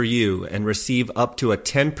do for you and receive up to a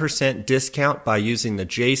 10% discount by using the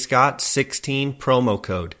JScott16 promo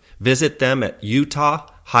code. Visit them at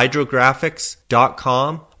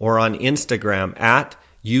utahhydrographics.com or on Instagram at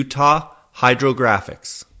Utah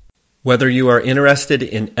Hydrographics. Whether you are interested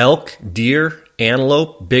in elk, deer,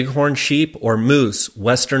 antelope, bighorn sheep, or moose,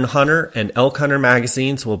 Western Hunter and Elk Hunter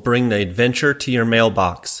magazines will bring the adventure to your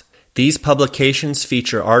mailbox. These publications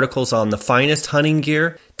feature articles on the finest hunting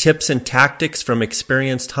gear, tips and tactics from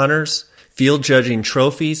experienced hunters, field judging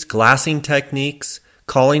trophies, glassing techniques,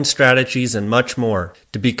 calling strategies, and much more.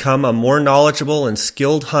 To become a more knowledgeable and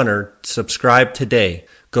skilled hunter, subscribe today.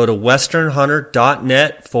 Go to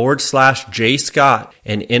westernhunter.net/jscott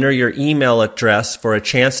and enter your email address for a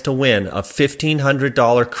chance to win a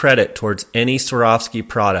 $1,500 credit towards any Swarovski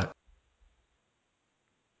product.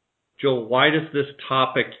 Joel, why does this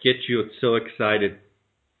topic get you so excited?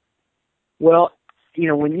 Well,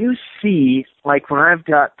 when you see, like when I've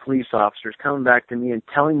got police officers coming back to me and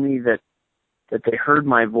telling me that they heard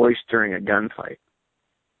my voice during a gunfight,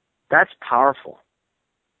 that's powerful.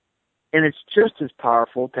 And it's just as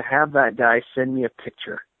powerful to have that guy send me a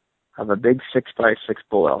picture of a big 6x6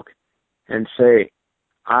 bull elk and say,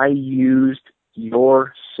 I used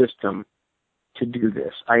your system to do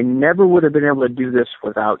this. I never would have been able to do this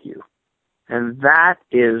without you. And that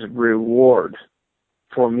is reward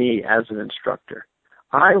for me as an instructor.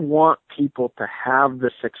 I want people to have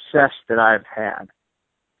the success that I've had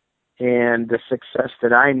and the success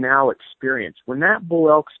that I now experience. When that bull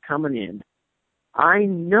elk's coming in, I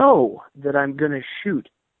know that I'm going to shoot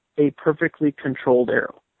a perfectly controlled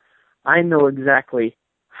arrow. I know exactly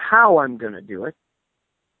how I'm going to do it,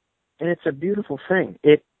 and it's a beautiful thing.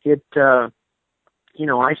 I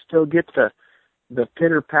still get the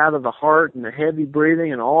pitter pat of the heart and the heavy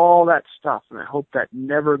breathing and all that stuff, and I hope that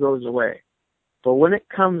never goes away. But when it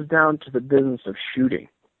comes down to the business of shooting,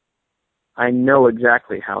 I know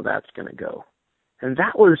exactly how that's going to go. And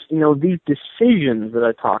that was, these decisions that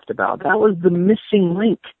I talked about, that was the missing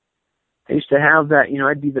link. I used to have that,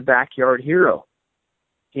 I'd be the backyard hero.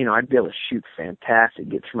 I'd be able to shoot fantastic,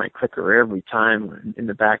 get through my clicker every time in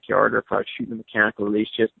the backyard, or if I was shooting a mechanical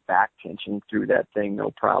release, just back pinching through that thing,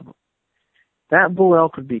 no problem. That bull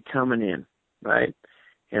elk would be coming in, right?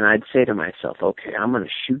 And I'd say to myself, okay, I'm going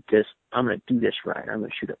to shoot this, I'm going to do this right, I'm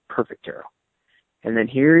going to shoot a perfect arrow. And then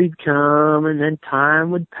here he'd come, and then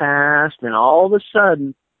time would pass, and all of a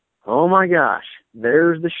sudden, oh my gosh,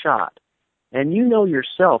 there's the shot. And you know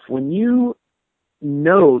yourself, when you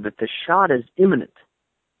know that the shot is imminent,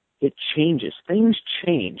 it changes. Things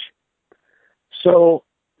change. So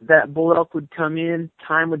that bull elk would come in,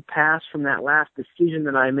 time would pass from that last decision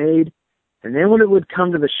that I made, and then when it would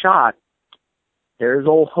come to the shot, there's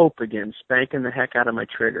old Hope again, spanking the heck out of my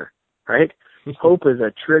trigger, right? Hope is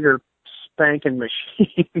a trigger spanking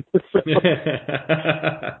machine.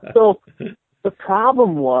 So the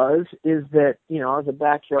problem is that, I was a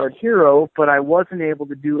backyard hero, but I wasn't able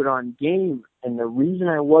to do it on game. And the reason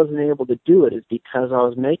I wasn't able to do it is because I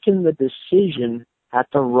was making the decision at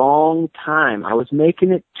the wrong time. I was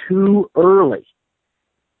making it too early.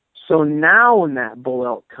 So now when that bull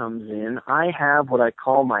elk comes in, I have what I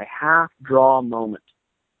call my half-draw moment.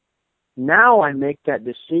 Now I make that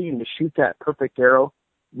decision to shoot that perfect arrow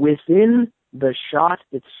within the shot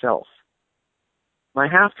itself. My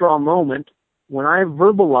half-draw moment, when I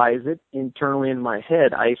verbalize it internally in my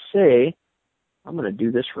head, I say, I'm going to do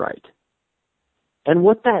this right. And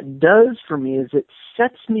what that does for me is it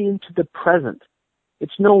sets me into the present.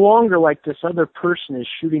 It's no longer like this other person is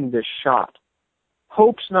shooting this shot.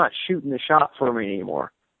 Hope's not shooting the shot for me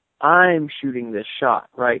anymore. I'm shooting this shot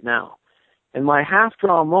right now. And my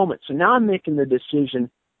half-draw moment, so now I'm making the decision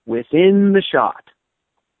within the shot.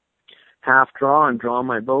 Half draw, I'm drawing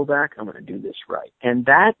my bow back, I'm going to do this right. And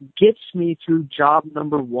that gets me through job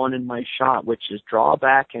number one in my shot, which is draw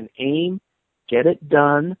back and aim, get it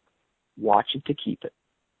done, watch it to keep it.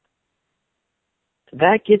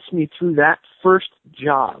 That gets me through that first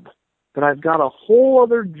job. But I've got a whole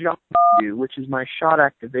other job to do, which is my shot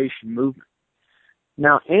activation movement.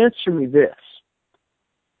 Now, answer me this.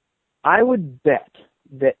 I would bet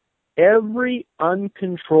that every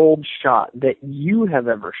uncontrolled shot that you have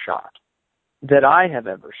ever shot, that I have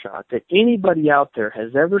ever shot, that anybody out there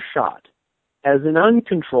has ever shot as an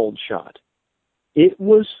uncontrolled shot, It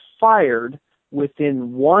was fired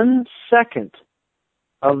within 1 second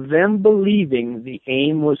of them believing the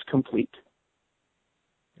aim was complete.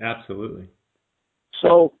 Absolutely.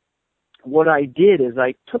 So what I did is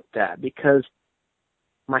I took that, because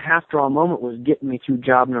my half-draw moment was getting me through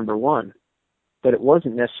job number 1, but it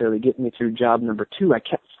wasn't necessarily getting me through job number 2. I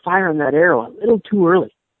kept firing that arrow a little too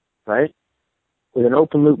early, right, with an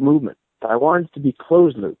open loop movement. But I wanted it to be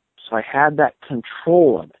closed loop, so I had that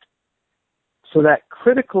control of it. So that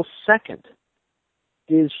critical second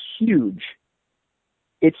is huge.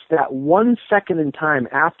 It's that 1 second in time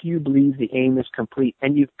after you believe the aim is complete,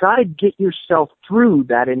 and you've got to get yourself through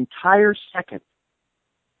that entire second.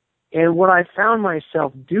 And what I found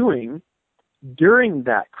myself doing during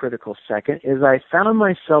that critical second is I found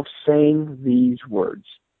myself saying these words: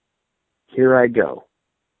 here I go.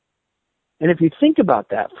 And if you think about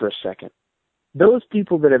that for a second, those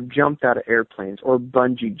people that have jumped out of airplanes or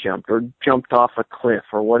bungee jumped or jumped off a cliff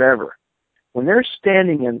or whatever, when they're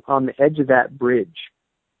standing on the edge of that bridge,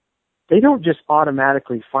 they don't just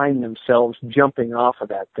automatically find themselves jumping off of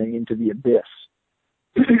that thing into the abyss.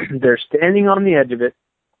 They're standing on the edge of it.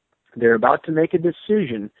 They're about to make a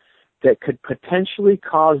decision that could potentially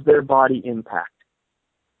cause their body impact.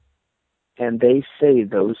 And they say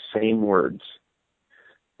those same words.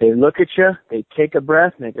 They look at you, they take a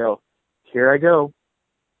breath, and they go, here I go.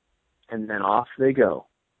 And then off they go.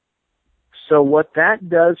 So what that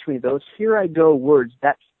does for me, those here I go words,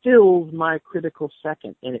 that fills my critical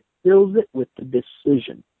second, and it fills it with the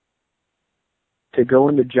decision to go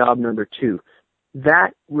into job number 2.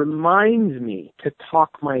 That reminds me to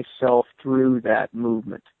talk myself through that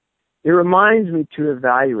movement. It reminds me to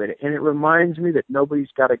evaluate it, and it reminds me that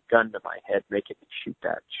nobody's got a gun to my head making me shoot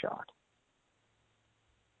that shot.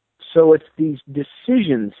 So it's these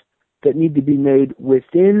decisions that need to be made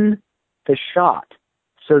within the shot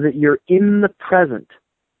so that you're in the present.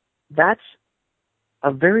 That's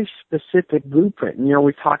a very specific blueprint. And,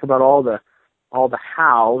 we talk about all the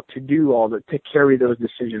how to do to carry those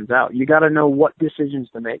decisions out. You got to know what decisions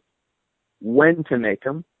to make, when to make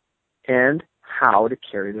them, and how to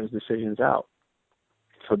carry those decisions out.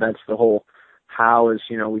 So that's the whole how is,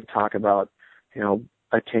 we talk about,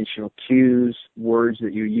 attentional cues, words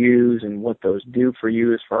that you use and what those do for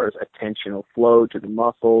you as far as attentional flow to the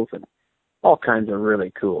muscles and all kinds of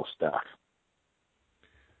really cool stuff.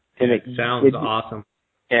 And it sounds awesome.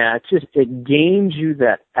 Yeah, it gains you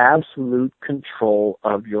that absolute control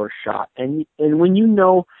of your shot. And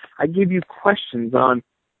when I give you questions on,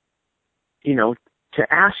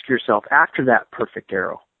 to ask yourself after that perfect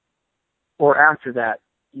arrow, or after that,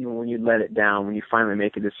 when you let it down, when you finally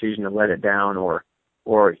make a decision to let it down, or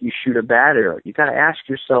you shoot a bad arrow, you got to ask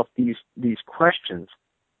yourself these questions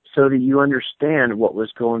so that you understand what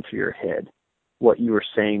was going through your head, what you were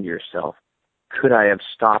saying to yourself. Could I have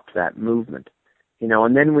stopped that movement?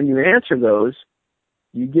 And then when you answer those,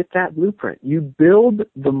 you get that blueprint. You build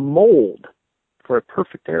the mold for a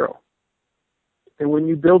perfect arrow. And when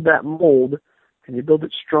you build that mold, and you build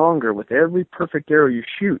it stronger with every perfect arrow you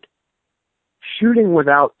shoot, shooting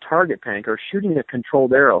without target panic or shooting a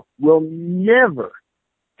controlled arrow will never,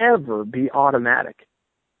 ever be automatic.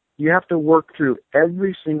 You have to work through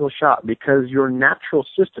every single shot because your natural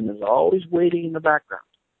system is always waiting in the background.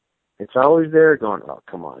 It's always there going, oh,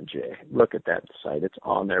 come on, Jay, look at that sight. It's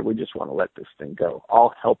on there. We just want to let this thing go.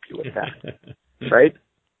 I'll help you with that. Right?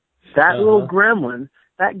 That little gremlin,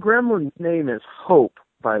 that gremlin's name is Hope,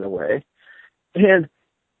 by the way, and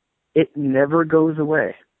it never goes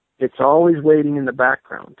away. It's always waiting in the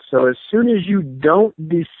background. So as soon as you don't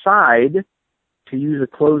decide to use a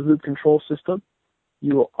closed-loop control system,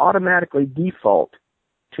 you will automatically default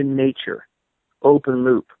to nature, open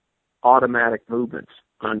loop, automatic movements.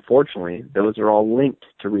 Unfortunately, those are all linked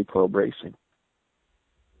to recoil bracing.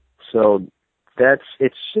 So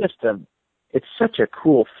it's such a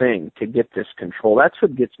cool thing to get this control. That's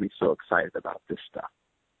what gets me so excited about this stuff.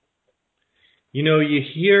 You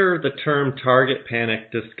hear the term target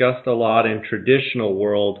panic discussed a lot in traditional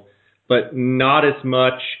world, but not as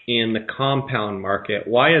much in the compound market.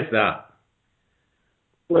 Why is that?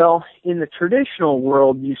 Well, in the traditional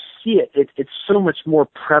world, you see it's so much more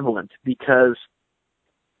prevalent because,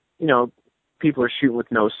 people are shooting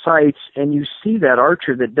with no sights, and you see that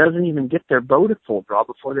archer that doesn't even get their bow to full draw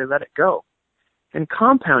before they let it go. And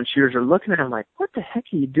compound shooters are looking at him like, what the heck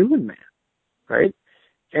are you doing, man? Right?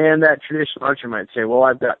 And that traditional archer might say, well,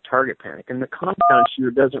 I've got target panic. And the compound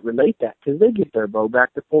shooter doesn't relate that because they get their bow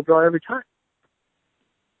back to full draw every time.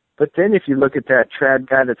 But then if you look at that trad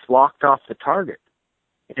guy that's locked off the target,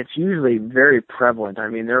 it's usually very prevalent. I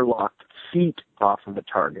mean, they're locked feet off of the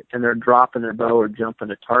target, and they're dropping their bow or jumping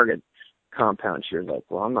a target. compound shooters. Like,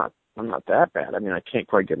 well, I'm not that bad. I mean, I can't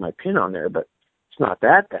quite get my pin on there, but it's not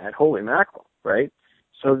that bad. Holy mackerel, right?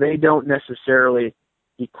 So they don't necessarily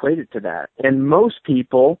equate it to that. And most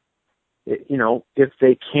people, you know, if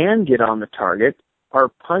they can get on the target, are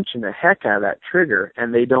punching the heck out of that trigger,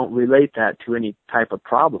 and they don't relate that to any type of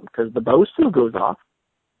problem because the bow still goes off,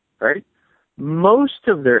 right? Most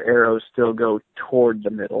of their arrows still go toward the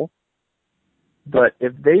middle, but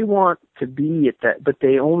if they want to be at that, but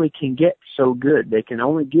they only can get so good. They can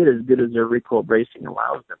only get as good as their recoil bracing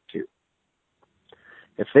allows them to.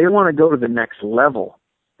 If they want to go to the next level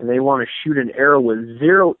and they want to shoot an arrow with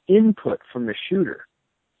zero input from the shooter,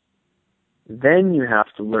 then you have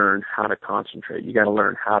to learn how to concentrate. You got to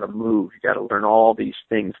learn how to move. You got to learn all these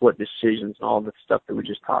things, what decisions, and all the stuff that we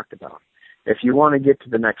just talked about. If you want to get to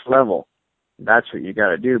the next level, that's what you got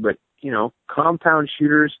to do. But, you know, compound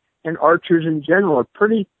shooters and archers in general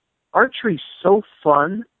are archery's so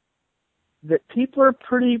fun that people are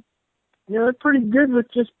pretty good with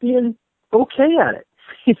just being okay at it,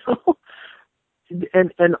 you know?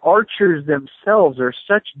 And archers themselves are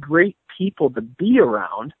such great people to be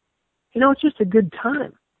around. You know, it's just a good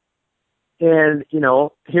time. And, you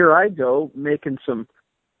know, here I go making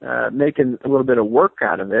a little bit of work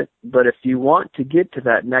out of it. But if you want to get to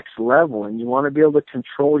that next level and you want to be able to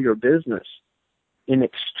control your business in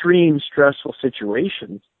extreme stressful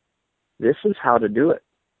situations, this is how to do it.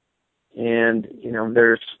 And, you know,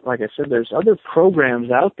 like I said, there's other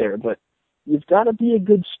programs out there, but you've got to be a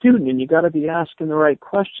good student and you've got to be asking the right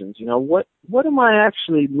questions. You know, what am I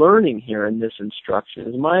actually learning here in this instruction?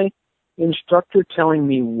 Is my instructor telling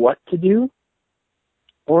me what to do,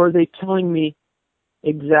 or are they telling me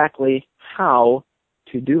exactly how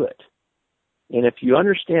to do it? And if you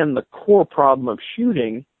understand the core problem of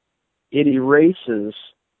shooting, it erases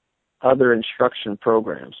other instruction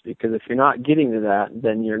programs, because if you're not getting to that,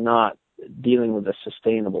 then you're not dealing with a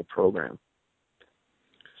sustainable program.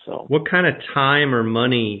 So, what kind of time or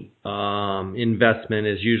money investment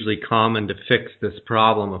is usually common to fix this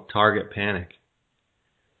problem of target panic?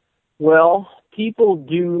 Well, people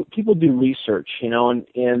do research, you know,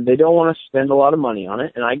 and they don't want to spend a lot of money on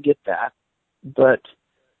it, and I get that, but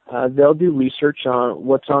they'll do research on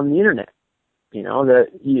what's on the internet. You know, that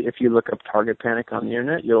if you look up target panic on the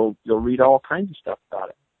internet, you'll read all kinds of stuff about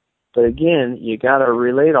it. But again, you got to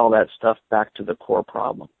relate all that stuff back to the core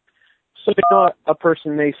problem. So, you know, a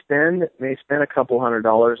person may spend a couple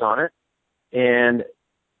 $100 on it, and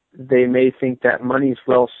they may think that money's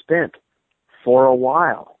well spent for a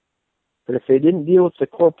while. But if they didn't deal with the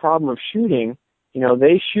core problem of shooting, you know,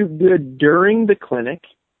 they shoot good during the clinic,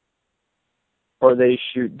 or they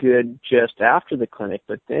shoot good just after the clinic,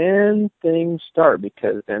 but then things start,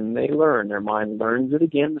 because then they learn. Their mind learns it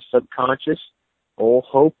again, the subconscious. Oh,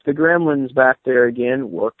 hope the gremlin's back there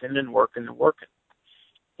again, working and working and working.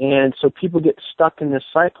 And so people get stuck in this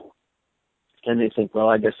cycle, and they think, well,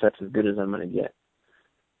 I guess that's as good as I'm going to get.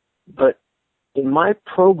 But in my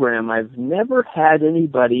program, I've never had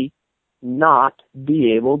anybody not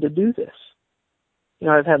be able to do this. You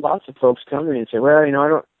know, I've had lots of folks come to me and say, well, you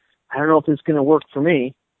know, I don't know if it's going to work for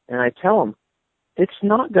me. And I tell them, it's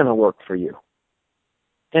not going to work for you.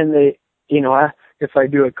 And they, you know, if I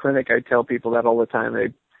do a clinic, I tell people that all the time.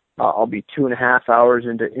 I'll be 2.5 hours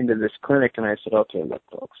into this clinic, and I said, okay, look,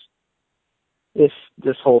 folks,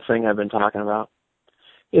 this whole thing I've been talking about,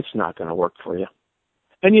 it's not going to work for you.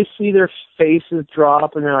 And you see their faces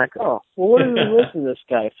drop, and they're like, oh, well, what are we listening to this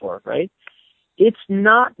guy for, right? It's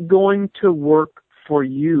not going to work for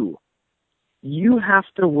you. You have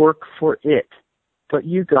to work for it, but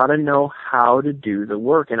you got to know how to do the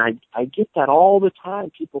work. And I get that all the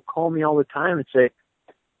time. People call me all the time and say,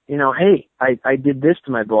 you know, hey, I did this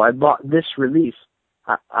to my bow. I bought this release.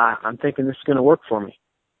 I'm thinking this is going to work for me.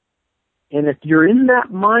 And if you're in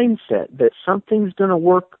that mindset that something's going to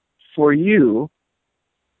work for you,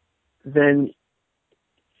 then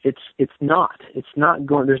it's not. It's not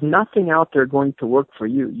going. There's nothing out there going to work for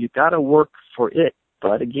you. You got to work for it.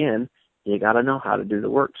 But again, you got to know how to do the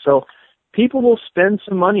work. So people will spend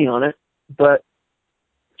some money on it, but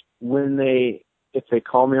if they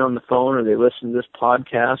call me on the phone or they listen to this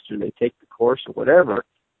podcast or they take the course or whatever,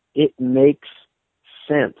 it makes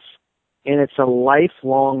sense. And it's a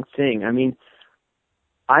lifelong thing. I mean,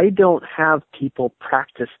 I don't have people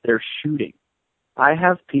practice their shooting. I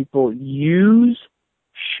have people use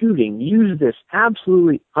this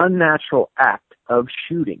absolutely unnatural act of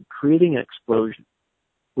shooting, creating an explosion.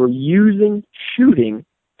 We're using shooting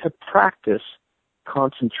to practice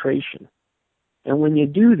concentration. And when you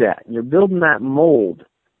do that, and you're building that mold,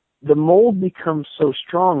 the mold becomes so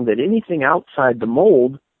strong that anything outside the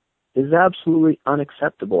mold is absolutely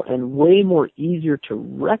unacceptable and way more easier to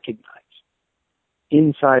recognize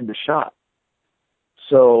inside the shot.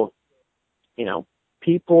 So,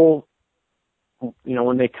 people,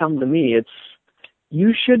 when they come to me,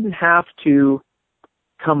 you shouldn't have to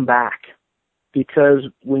come back, because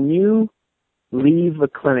when you leave a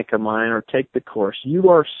clinic of mine or take the course, you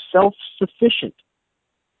are self-sufficient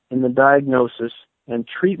in the diagnosis and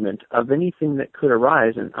treatment of anything that could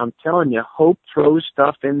arise. And I'm telling you, hope throws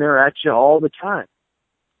stuff in there at you all the time.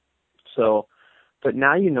 So, but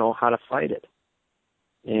now you know how to fight it.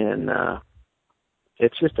 And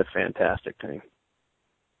it's just a fantastic thing.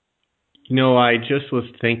 I just was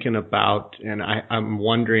thinking about, and I'm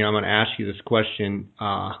wondering, I'm going to ask you this question.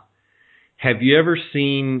 Have you ever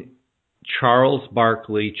seen Charles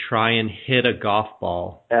Barkley try and hit a golf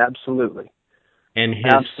ball? Absolutely. And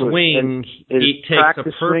his swing, he takes a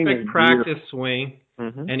perfect practice swing,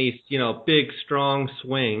 mm-hmm. and he's, big, strong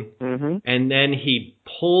swing. Mm-hmm. And then he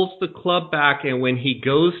pulls the club back, and when he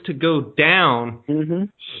goes to go down, mm-hmm.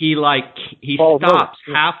 he stops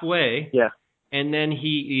halfway. Yeah. And then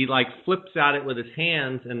he flips at it with his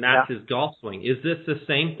hands, and that's his golf swing. Is this the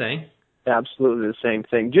same thing? Absolutely the same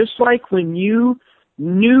thing. Just like when you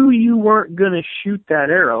knew you weren't going to shoot that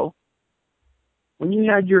arrow, when you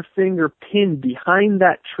had your finger pinned behind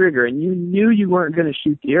that trigger and you knew you weren't going to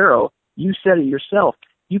shoot the arrow, you said it yourself.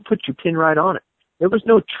 You put your pin right on it. There was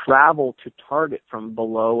no travel to target from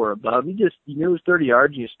below or above. You knew it was 30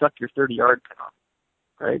 yards and you stuck your 30-yard pin on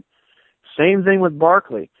it, right? Same thing with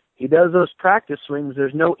Barkley. He does those practice swings.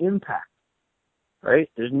 There's no impact,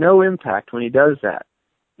 right? There's no impact when he does that.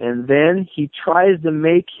 And then he tries to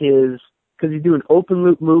make because he's doing open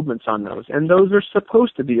loop movements on those, and those are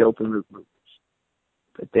supposed to be open loop movements.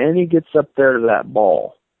 But then he gets up there to that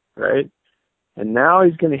ball, right? And now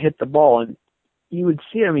he's going to hit the ball. And you would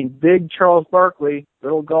see, big Charles Barkley,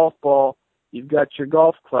 little golf ball, you've got your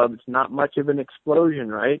golf club. It's not much of an explosion,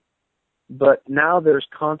 right? But now there's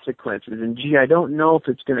consequences. And, I don't know if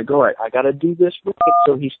it's going to go right. I got to do this right.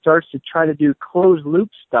 So he starts to try to do closed loop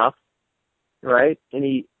stuff, right?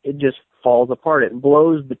 And it just falls apart. It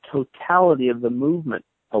blows the totality of the movement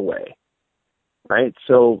away, right?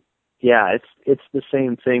 So, yeah, it's the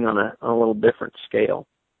same thing on a little different scale.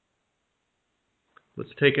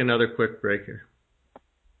 Let's take another quick break here.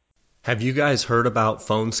 Have you guys heard about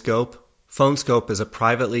PhoneScope? PhoneScope is a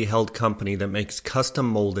privately held company that makes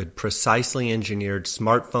custom-molded, precisely engineered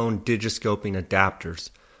smartphone digiscoping adapters.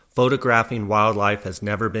 Photographing wildlife has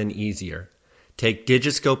never been easier. Take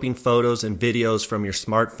digiscoping photos and videos from your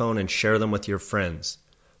smartphone and share them with your friends.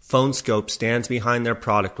 PhoneScope stands behind their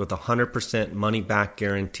product with a 100% money-back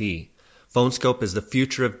guarantee. PhoneScope is the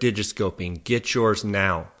future of digiscoping. Get yours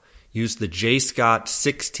now. Use the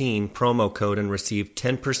JScott16 promo code and receive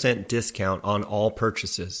 10% discount on all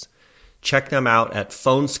purchases. Check them out at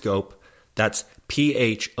PhoneScope, that's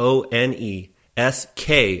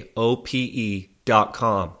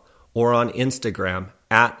PhoneSkope.com, or on Instagram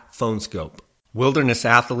at PhoneScope. Wilderness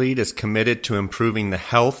Athlete is committed to improving the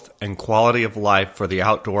health and quality of life for the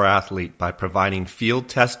outdoor athlete by providing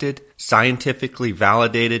field-tested, scientifically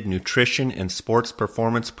validated nutrition and sports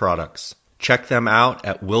performance products. Check them out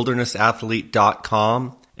at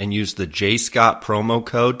wildernessathlete.com and use the JScott promo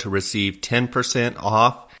code to receive 10%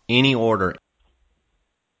 off any order.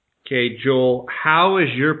 Okay, Joel, how is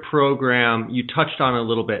your program, you touched on it a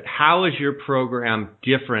little bit, how is your program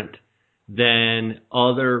different than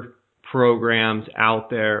other programs out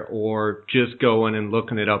there, or just going and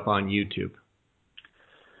looking it up on YouTube?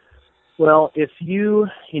 Well, if you've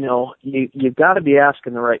got to be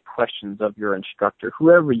asking the right questions of your instructor,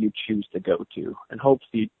 whoever you choose to go to, and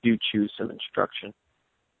hopefully you do choose some instruction.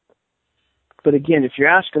 But again, if you're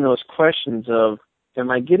asking those questions of,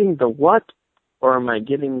 am I getting the what or am I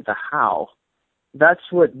getting the how?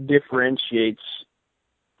 That's what differentiates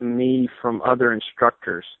me from other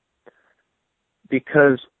instructors,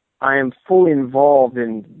 because I am fully involved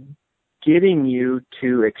in getting you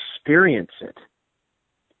to experience it.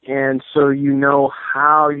 And so you know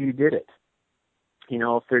how you did it.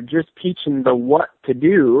 If they're just teaching the what to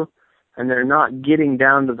do and they're not getting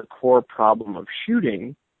down to the core problem of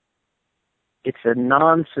shooting, it's a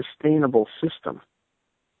non-sustainable system.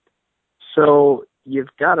 So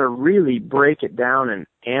you've got to really break it down and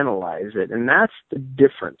analyze it. And that's the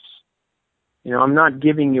difference. I'm not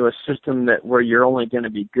giving you a system where you're only going to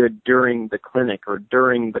be good during the clinic or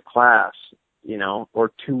during the class,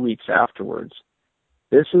 or 2 weeks afterwards.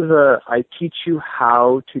 This is I teach you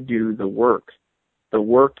how to do the work. The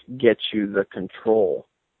work gets you the control.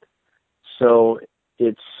 So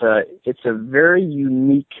it's a very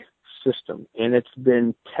unique system, and it's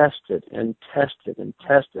been tested and tested and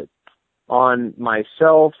tested. on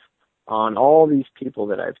myself, on all these people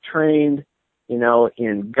that I've trained,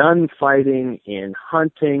 in gunfighting, in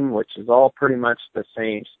hunting, which is all pretty much the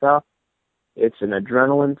same stuff. It's an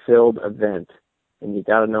adrenaline-filled event, and you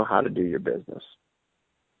got to know how to do your business.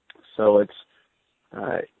 So it's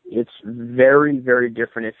very, very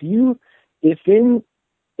different. If in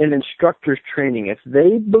an instructor's training, if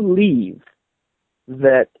they believe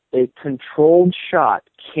that a controlled shot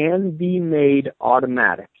can be made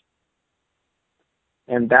automatic,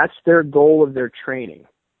 and that's their goal of their training,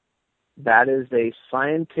 that is a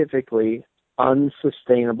scientifically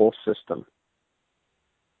unsustainable system.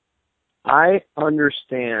 I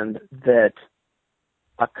understand that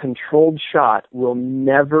a controlled shot will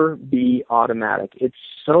never be automatic. It's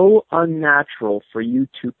so unnatural for you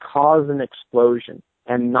to cause an explosion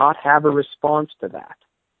and not have a response to that.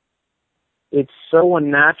 It's so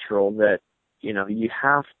unnatural that, you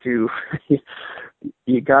have to,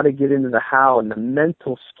 you got to get into the how and the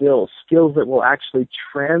mental skills that will actually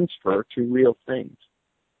transfer to real things.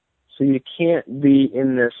 So you can't be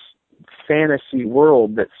in this fantasy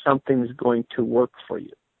world that something's going to work for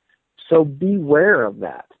you. So beware of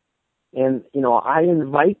that. And, I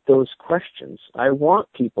invite those questions. I want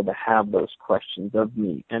people to have those questions of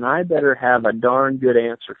me, and I better have a darn good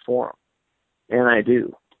answer for them. And I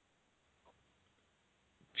do.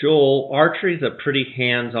 Joel, archery is a pretty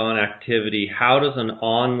hands-on activity. How does an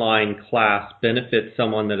online class benefit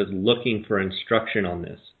someone that is looking for instruction on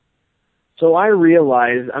this? So I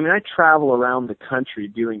realize, I travel around the country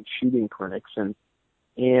doing shooting clinics, and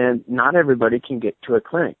not everybody can get to a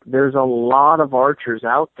clinic. There's a lot of archers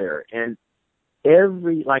out there, and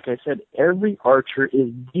every archer is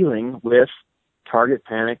dealing with target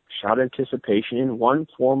panic, shot anticipation in one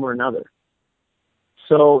form or another.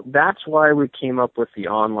 So that's why we came up with the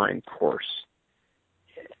online course.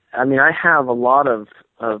 I have a lot of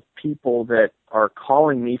people that are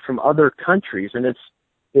calling me from other countries, and it's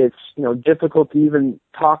difficult to even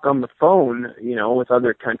talk on the phone, with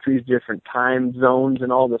other countries, different time zones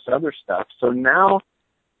and all this other stuff. So now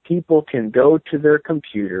people can go to their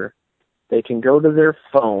computer, they can go to their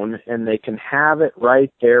phone, and they can have it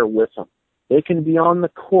right there with them. They can be on the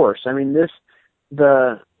course.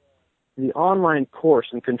 The online course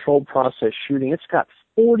in controlled process shooting, it's got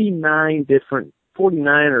 49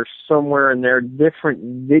 or somewhere in there,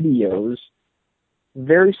 different videos,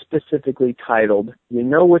 very specifically titled. You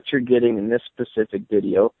know what you're getting in this specific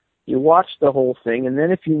video. You watch the whole thing, and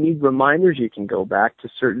then if you need reminders, you can go back to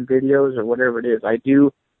certain videos or whatever it is. I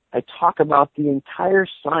talk about the entire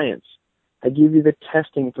science. I give you the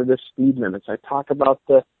testing for the speed limits. I talk about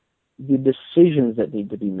the decisions that need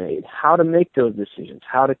to be made, how to make those decisions,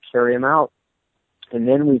 how to carry them out. And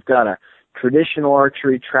then we've got a traditional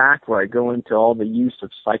archery track where I go into all the use of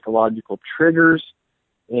psychological triggers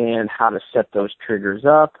and how to set those triggers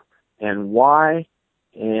up and why.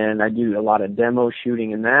 And I do a lot of demo shooting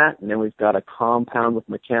in that. And then we've got a compound with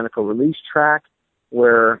mechanical release track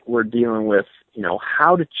where we're dealing with,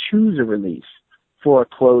 how to choose a release for a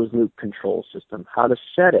closed loop control system, how to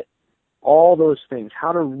set it, all those things,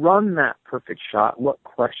 how to run that perfect shot, what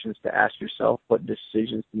questions to ask yourself, what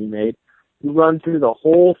decisions to be made. You run through the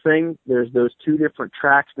whole thing. There's those two different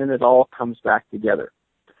tracks, then it all comes back together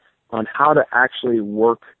on how to actually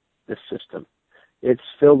work the system. It's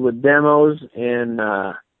filled with demos, and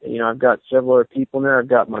I've got several other people in there. I've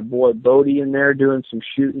got my boy Bodie in there doing some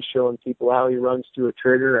shooting, showing people how he runs through a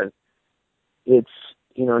trigger, and it's,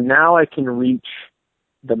 now I can reach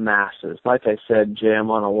the masses. Like I said, Jay,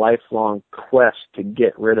 I'm on a lifelong quest to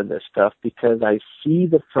get rid of this stuff because I see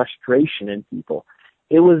the frustration in people.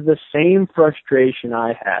 It was the same frustration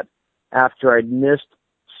I had after I'd missed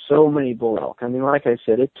so many bull elk. Like I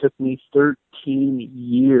said, it took me 13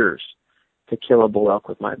 years to kill a bull elk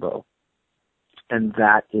with my bow. And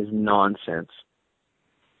that is nonsense.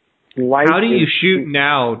 How do you shoot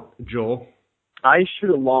now, Joel? I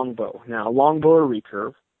shoot a longbow. Now, a longbow or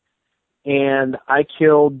recurve. And I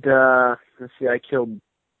killed, I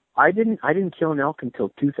didn't kill an elk until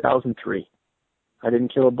 2003. I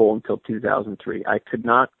didn't kill a bull until 2003. I could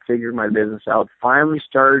not figure my business out. Finally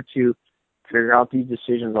started to figure out these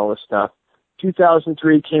decisions, all this stuff.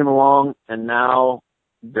 2003 came along, and now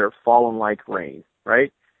they're falling like rain,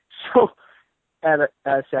 right? So as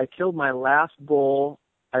I killed my last bull,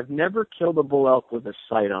 I've never killed a bull elk with a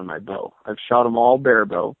sight on my bow. I've shot them all bare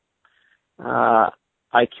bow.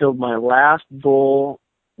 I killed my last bull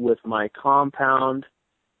with my compound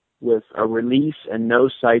with a release and no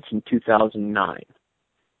sights in 2009.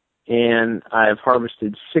 And I've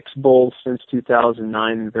harvested 6 bulls since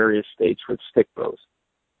 2009 in various states with stick bows.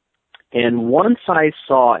 And once I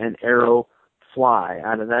saw an arrow fly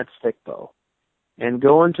out of that stick bow and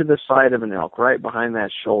go into the side of an elk right behind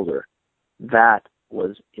that shoulder, that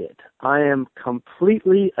was it. I am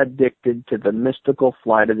completely addicted to the mystical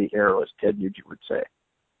flight of the arrow, as Ted Nugent would say.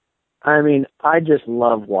 I mean, I just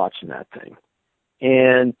love watching that thing.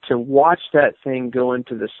 And to watch that thing go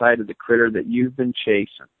into the side of the critter that you've been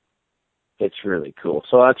chasing, it's really cool.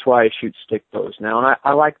 So that's why I shoot stick bows now. And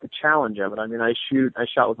I like the challenge of it. I mean, I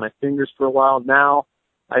shot with my fingers for a while. Now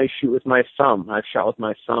I shoot with my thumb. I've shot with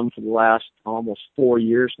my thumb for the last almost 4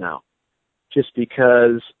 years now, just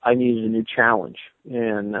because I needed a new challenge.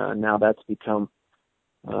 And now that's become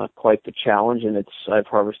quite the challenge. And I've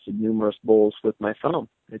harvested numerous bulls with my thumb.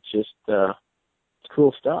 It's just it's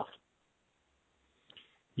cool stuff.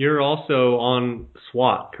 You're also on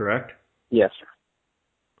SWAT, correct? Yes, sir.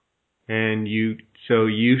 And you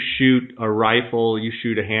shoot a rifle, you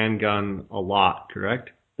shoot a handgun a lot, correct?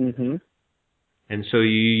 Mm-hmm. And so you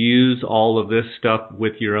use all of this stuff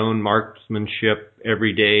with your own marksmanship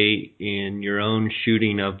every day in your own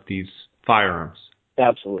shooting of these firearms.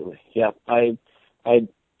 Absolutely. Yeah. I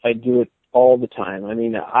do it all the time. I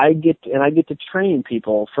mean, I get to train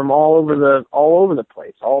people from all over the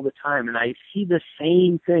place all the time, and I see the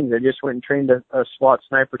same things. I just went and trained a SWAT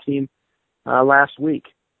sniper team last week,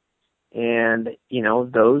 and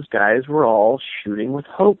those guys were all shooting with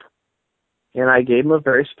hope, and I gave them a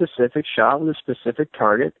very specific shot with a specific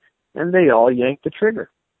target, and they all yanked the trigger.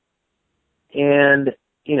 And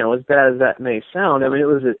as bad as that may sound, I mean, it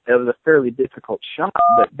was a fairly difficult shot,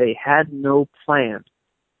 but they had no plan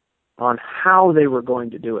on how they were going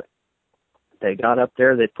to do it. They got up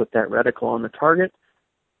there, they put that reticle on the target,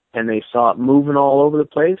 and they saw it moving all over the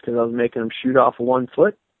place because I was making them shoot off of 1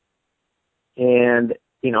 foot. And,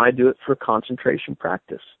 I do it for concentration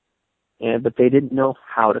practice. But they didn't know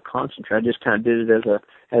how to concentrate. I just kind of did it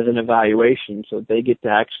as an evaluation so they get to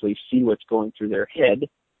actually see what's going through their head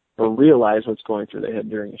or realize what's going through their head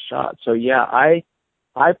during a shot. So yeah, I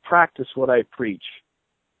practice what I preach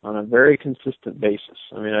on a very consistent basis.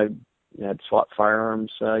 I mean, I had SWAT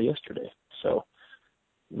firearms yesterday. So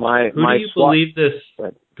Who do you believe this?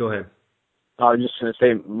 Go ahead. I was just going to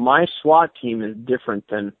say, my SWAT team is different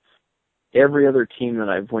than every other team that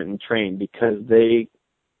I've went and trained because they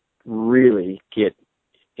really get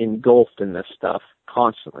engulfed in this stuff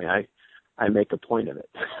constantly. I make a point of it.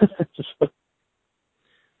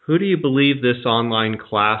 Who do you believe this online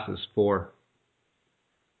class is for?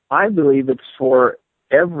 I believe it's for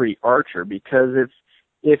every archer, because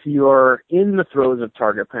if you're in the throes of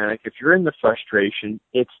target panic, if you're in the frustration,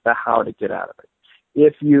 it's the how to get out of it.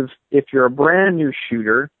 If you're a brand new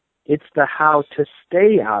shooter, it's the how to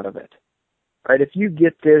stay out of it. Right? If you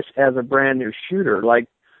get this as a brand new shooter, like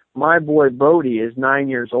my boy Bodie is 9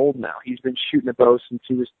 years old now. He's been shooting a bow since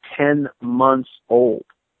he was 10 months old.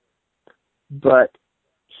 But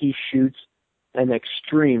he shoots an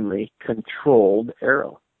extremely controlled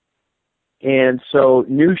arrow. And so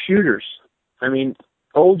new shooters, I mean,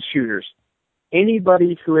 old shooters,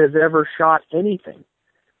 anybody who has ever shot anything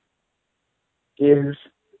is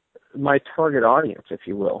my target audience, if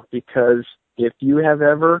you will, because if you have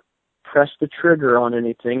ever pressed the trigger on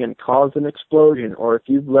anything and caused an explosion, or if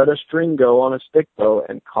you've let a string go on a stick bow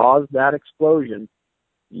and caused that explosion,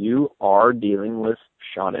 you are dealing with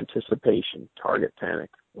shot anticipation, target panic,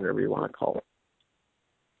 whatever you want to call it.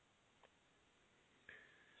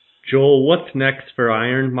 Joel, what's next for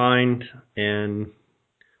Iron Mind, and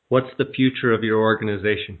what's the future of your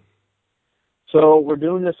organization? So we're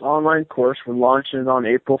doing this online course. We're launching it on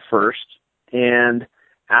April 1st, and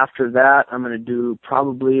after that, I'm going to do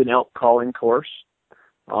probably an elk calling course,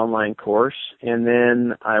 online course, and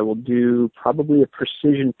then I will do probably a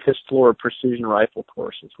precision pistol or precision rifle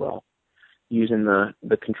course as well, using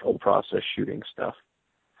the controlled process shooting stuff.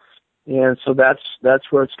 And so that's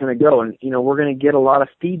where it's going to go. And, we're going to get a lot of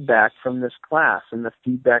feedback from this class, and the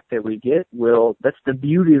feedback that we get that's the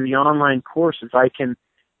beauty of the online course, is I can,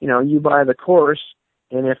 you buy the course,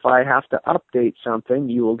 and if I have to update something,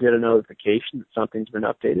 you will get a notification that something's been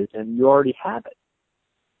updated, and you already have it.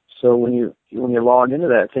 So when you log into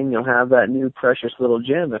that thing, you'll have that new precious little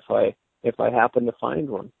gem if I happen to find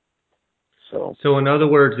one. So in other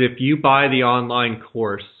words, if you buy the online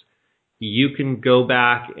course, you can go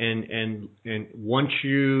back and once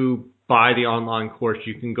you buy the online course,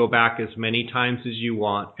 you can go back as many times as you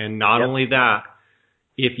want. And not only that,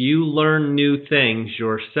 if you learn new things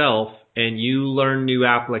yourself and you learn new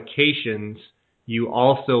applications, you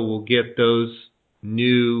also will get those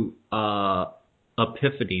new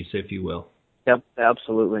epiphanies, if you will. Yep,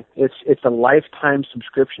 absolutely. It's a lifetime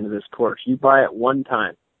subscription to this course. You buy it one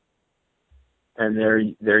time, And there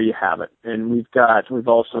you have it. And we've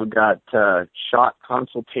also got shot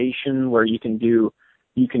consultation where you can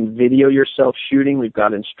video yourself shooting. We've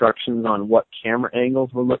got instructions on what camera angles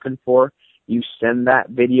we're looking for. You send that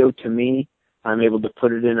video to me. I'm able to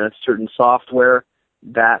put it in a certain software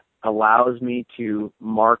that allows me to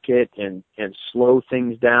mark it and slow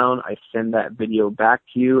things down. I send that video back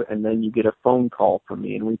to you, and then you get a phone call from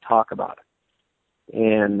me, and we talk about it.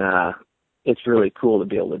 And it's really cool to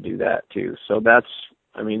be able to do that too. So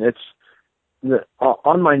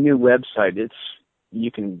on my new website,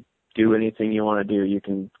 you can do anything you want to do. You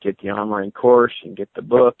can get the online course, you can get the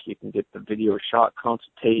book, you can get the video shot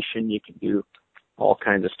consultation, you can do all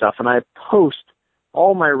kinds of stuff. And I post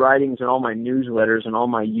all my writings and all my newsletters and all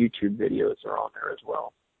my YouTube videos are on there as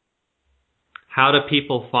well. How do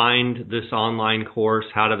people find this online course?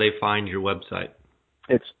 How do they find your website?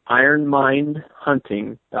 It's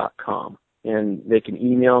ironmindhunting.com. And they can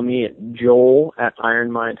email me at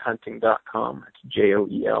joel@ironmindhunting.com. It's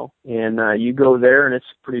JOEL. And you go there, and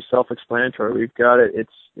it's pretty self-explanatory. We've got it.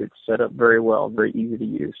 It's set up very well, very easy to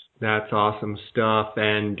use. That's awesome stuff.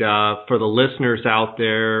 And for the listeners out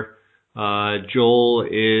there, Joel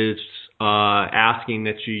is asking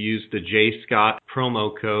that you use the JScott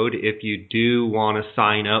promo code if you do want to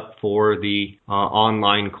sign up for the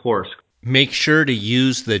online course. Make sure to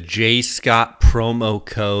use the JScott promo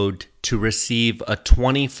code to receive a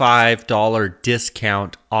 $25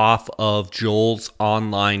 discount off of Joel's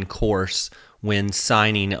online course when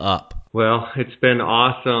signing up. Well, it's been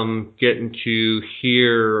awesome getting to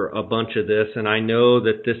hear a bunch of this, and I know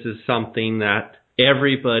that this is something that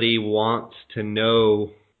everybody wants to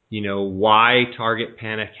know, why target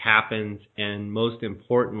panic happens, and most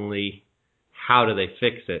importantly, how do they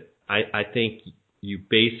fix it? I think you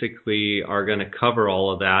basically are going to cover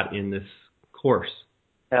all of that in this course.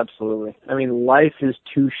 Absolutely. I mean, life is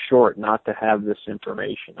too short not to have this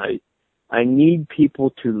information. I need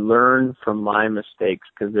people to learn from my mistakes,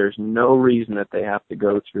 because there's no reason that they have to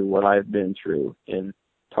go through what I've been through in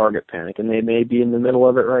target panic, and they may be in the middle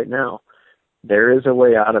of it right now. There is a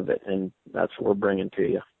way out of it, and that's what we're bringing to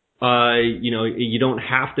you. You don't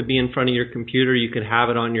have to be in front of your computer. You can have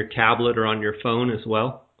it on your tablet or on your phone as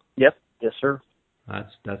well. Yep. Yes, sir.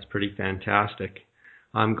 That's pretty fantastic.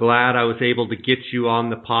 I'm glad I was able to get you on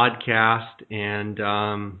the podcast, and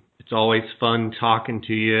it's always fun talking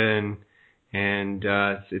to you, and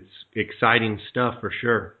it's exciting stuff for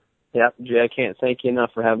sure. Yep, Jay, I can't thank you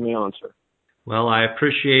enough for having me on, sir. Well, I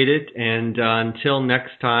appreciate it, and until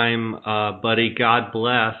next time, buddy, God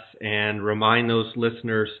bless, and remind those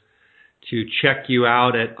listeners to check you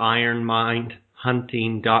out at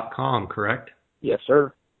ironmindhunting.com, correct? Yes,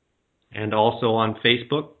 sir. And also on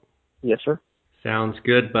Facebook? Yes, sir. Sounds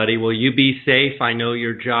good, buddy. Well, you be safe. I know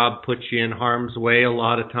your job puts you in harm's way a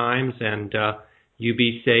lot of times, and you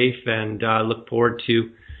be safe, and look forward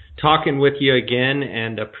to talking with you again,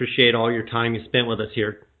 and appreciate all your time you spent with us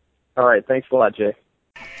here. All right. Thanks a lot, Jay.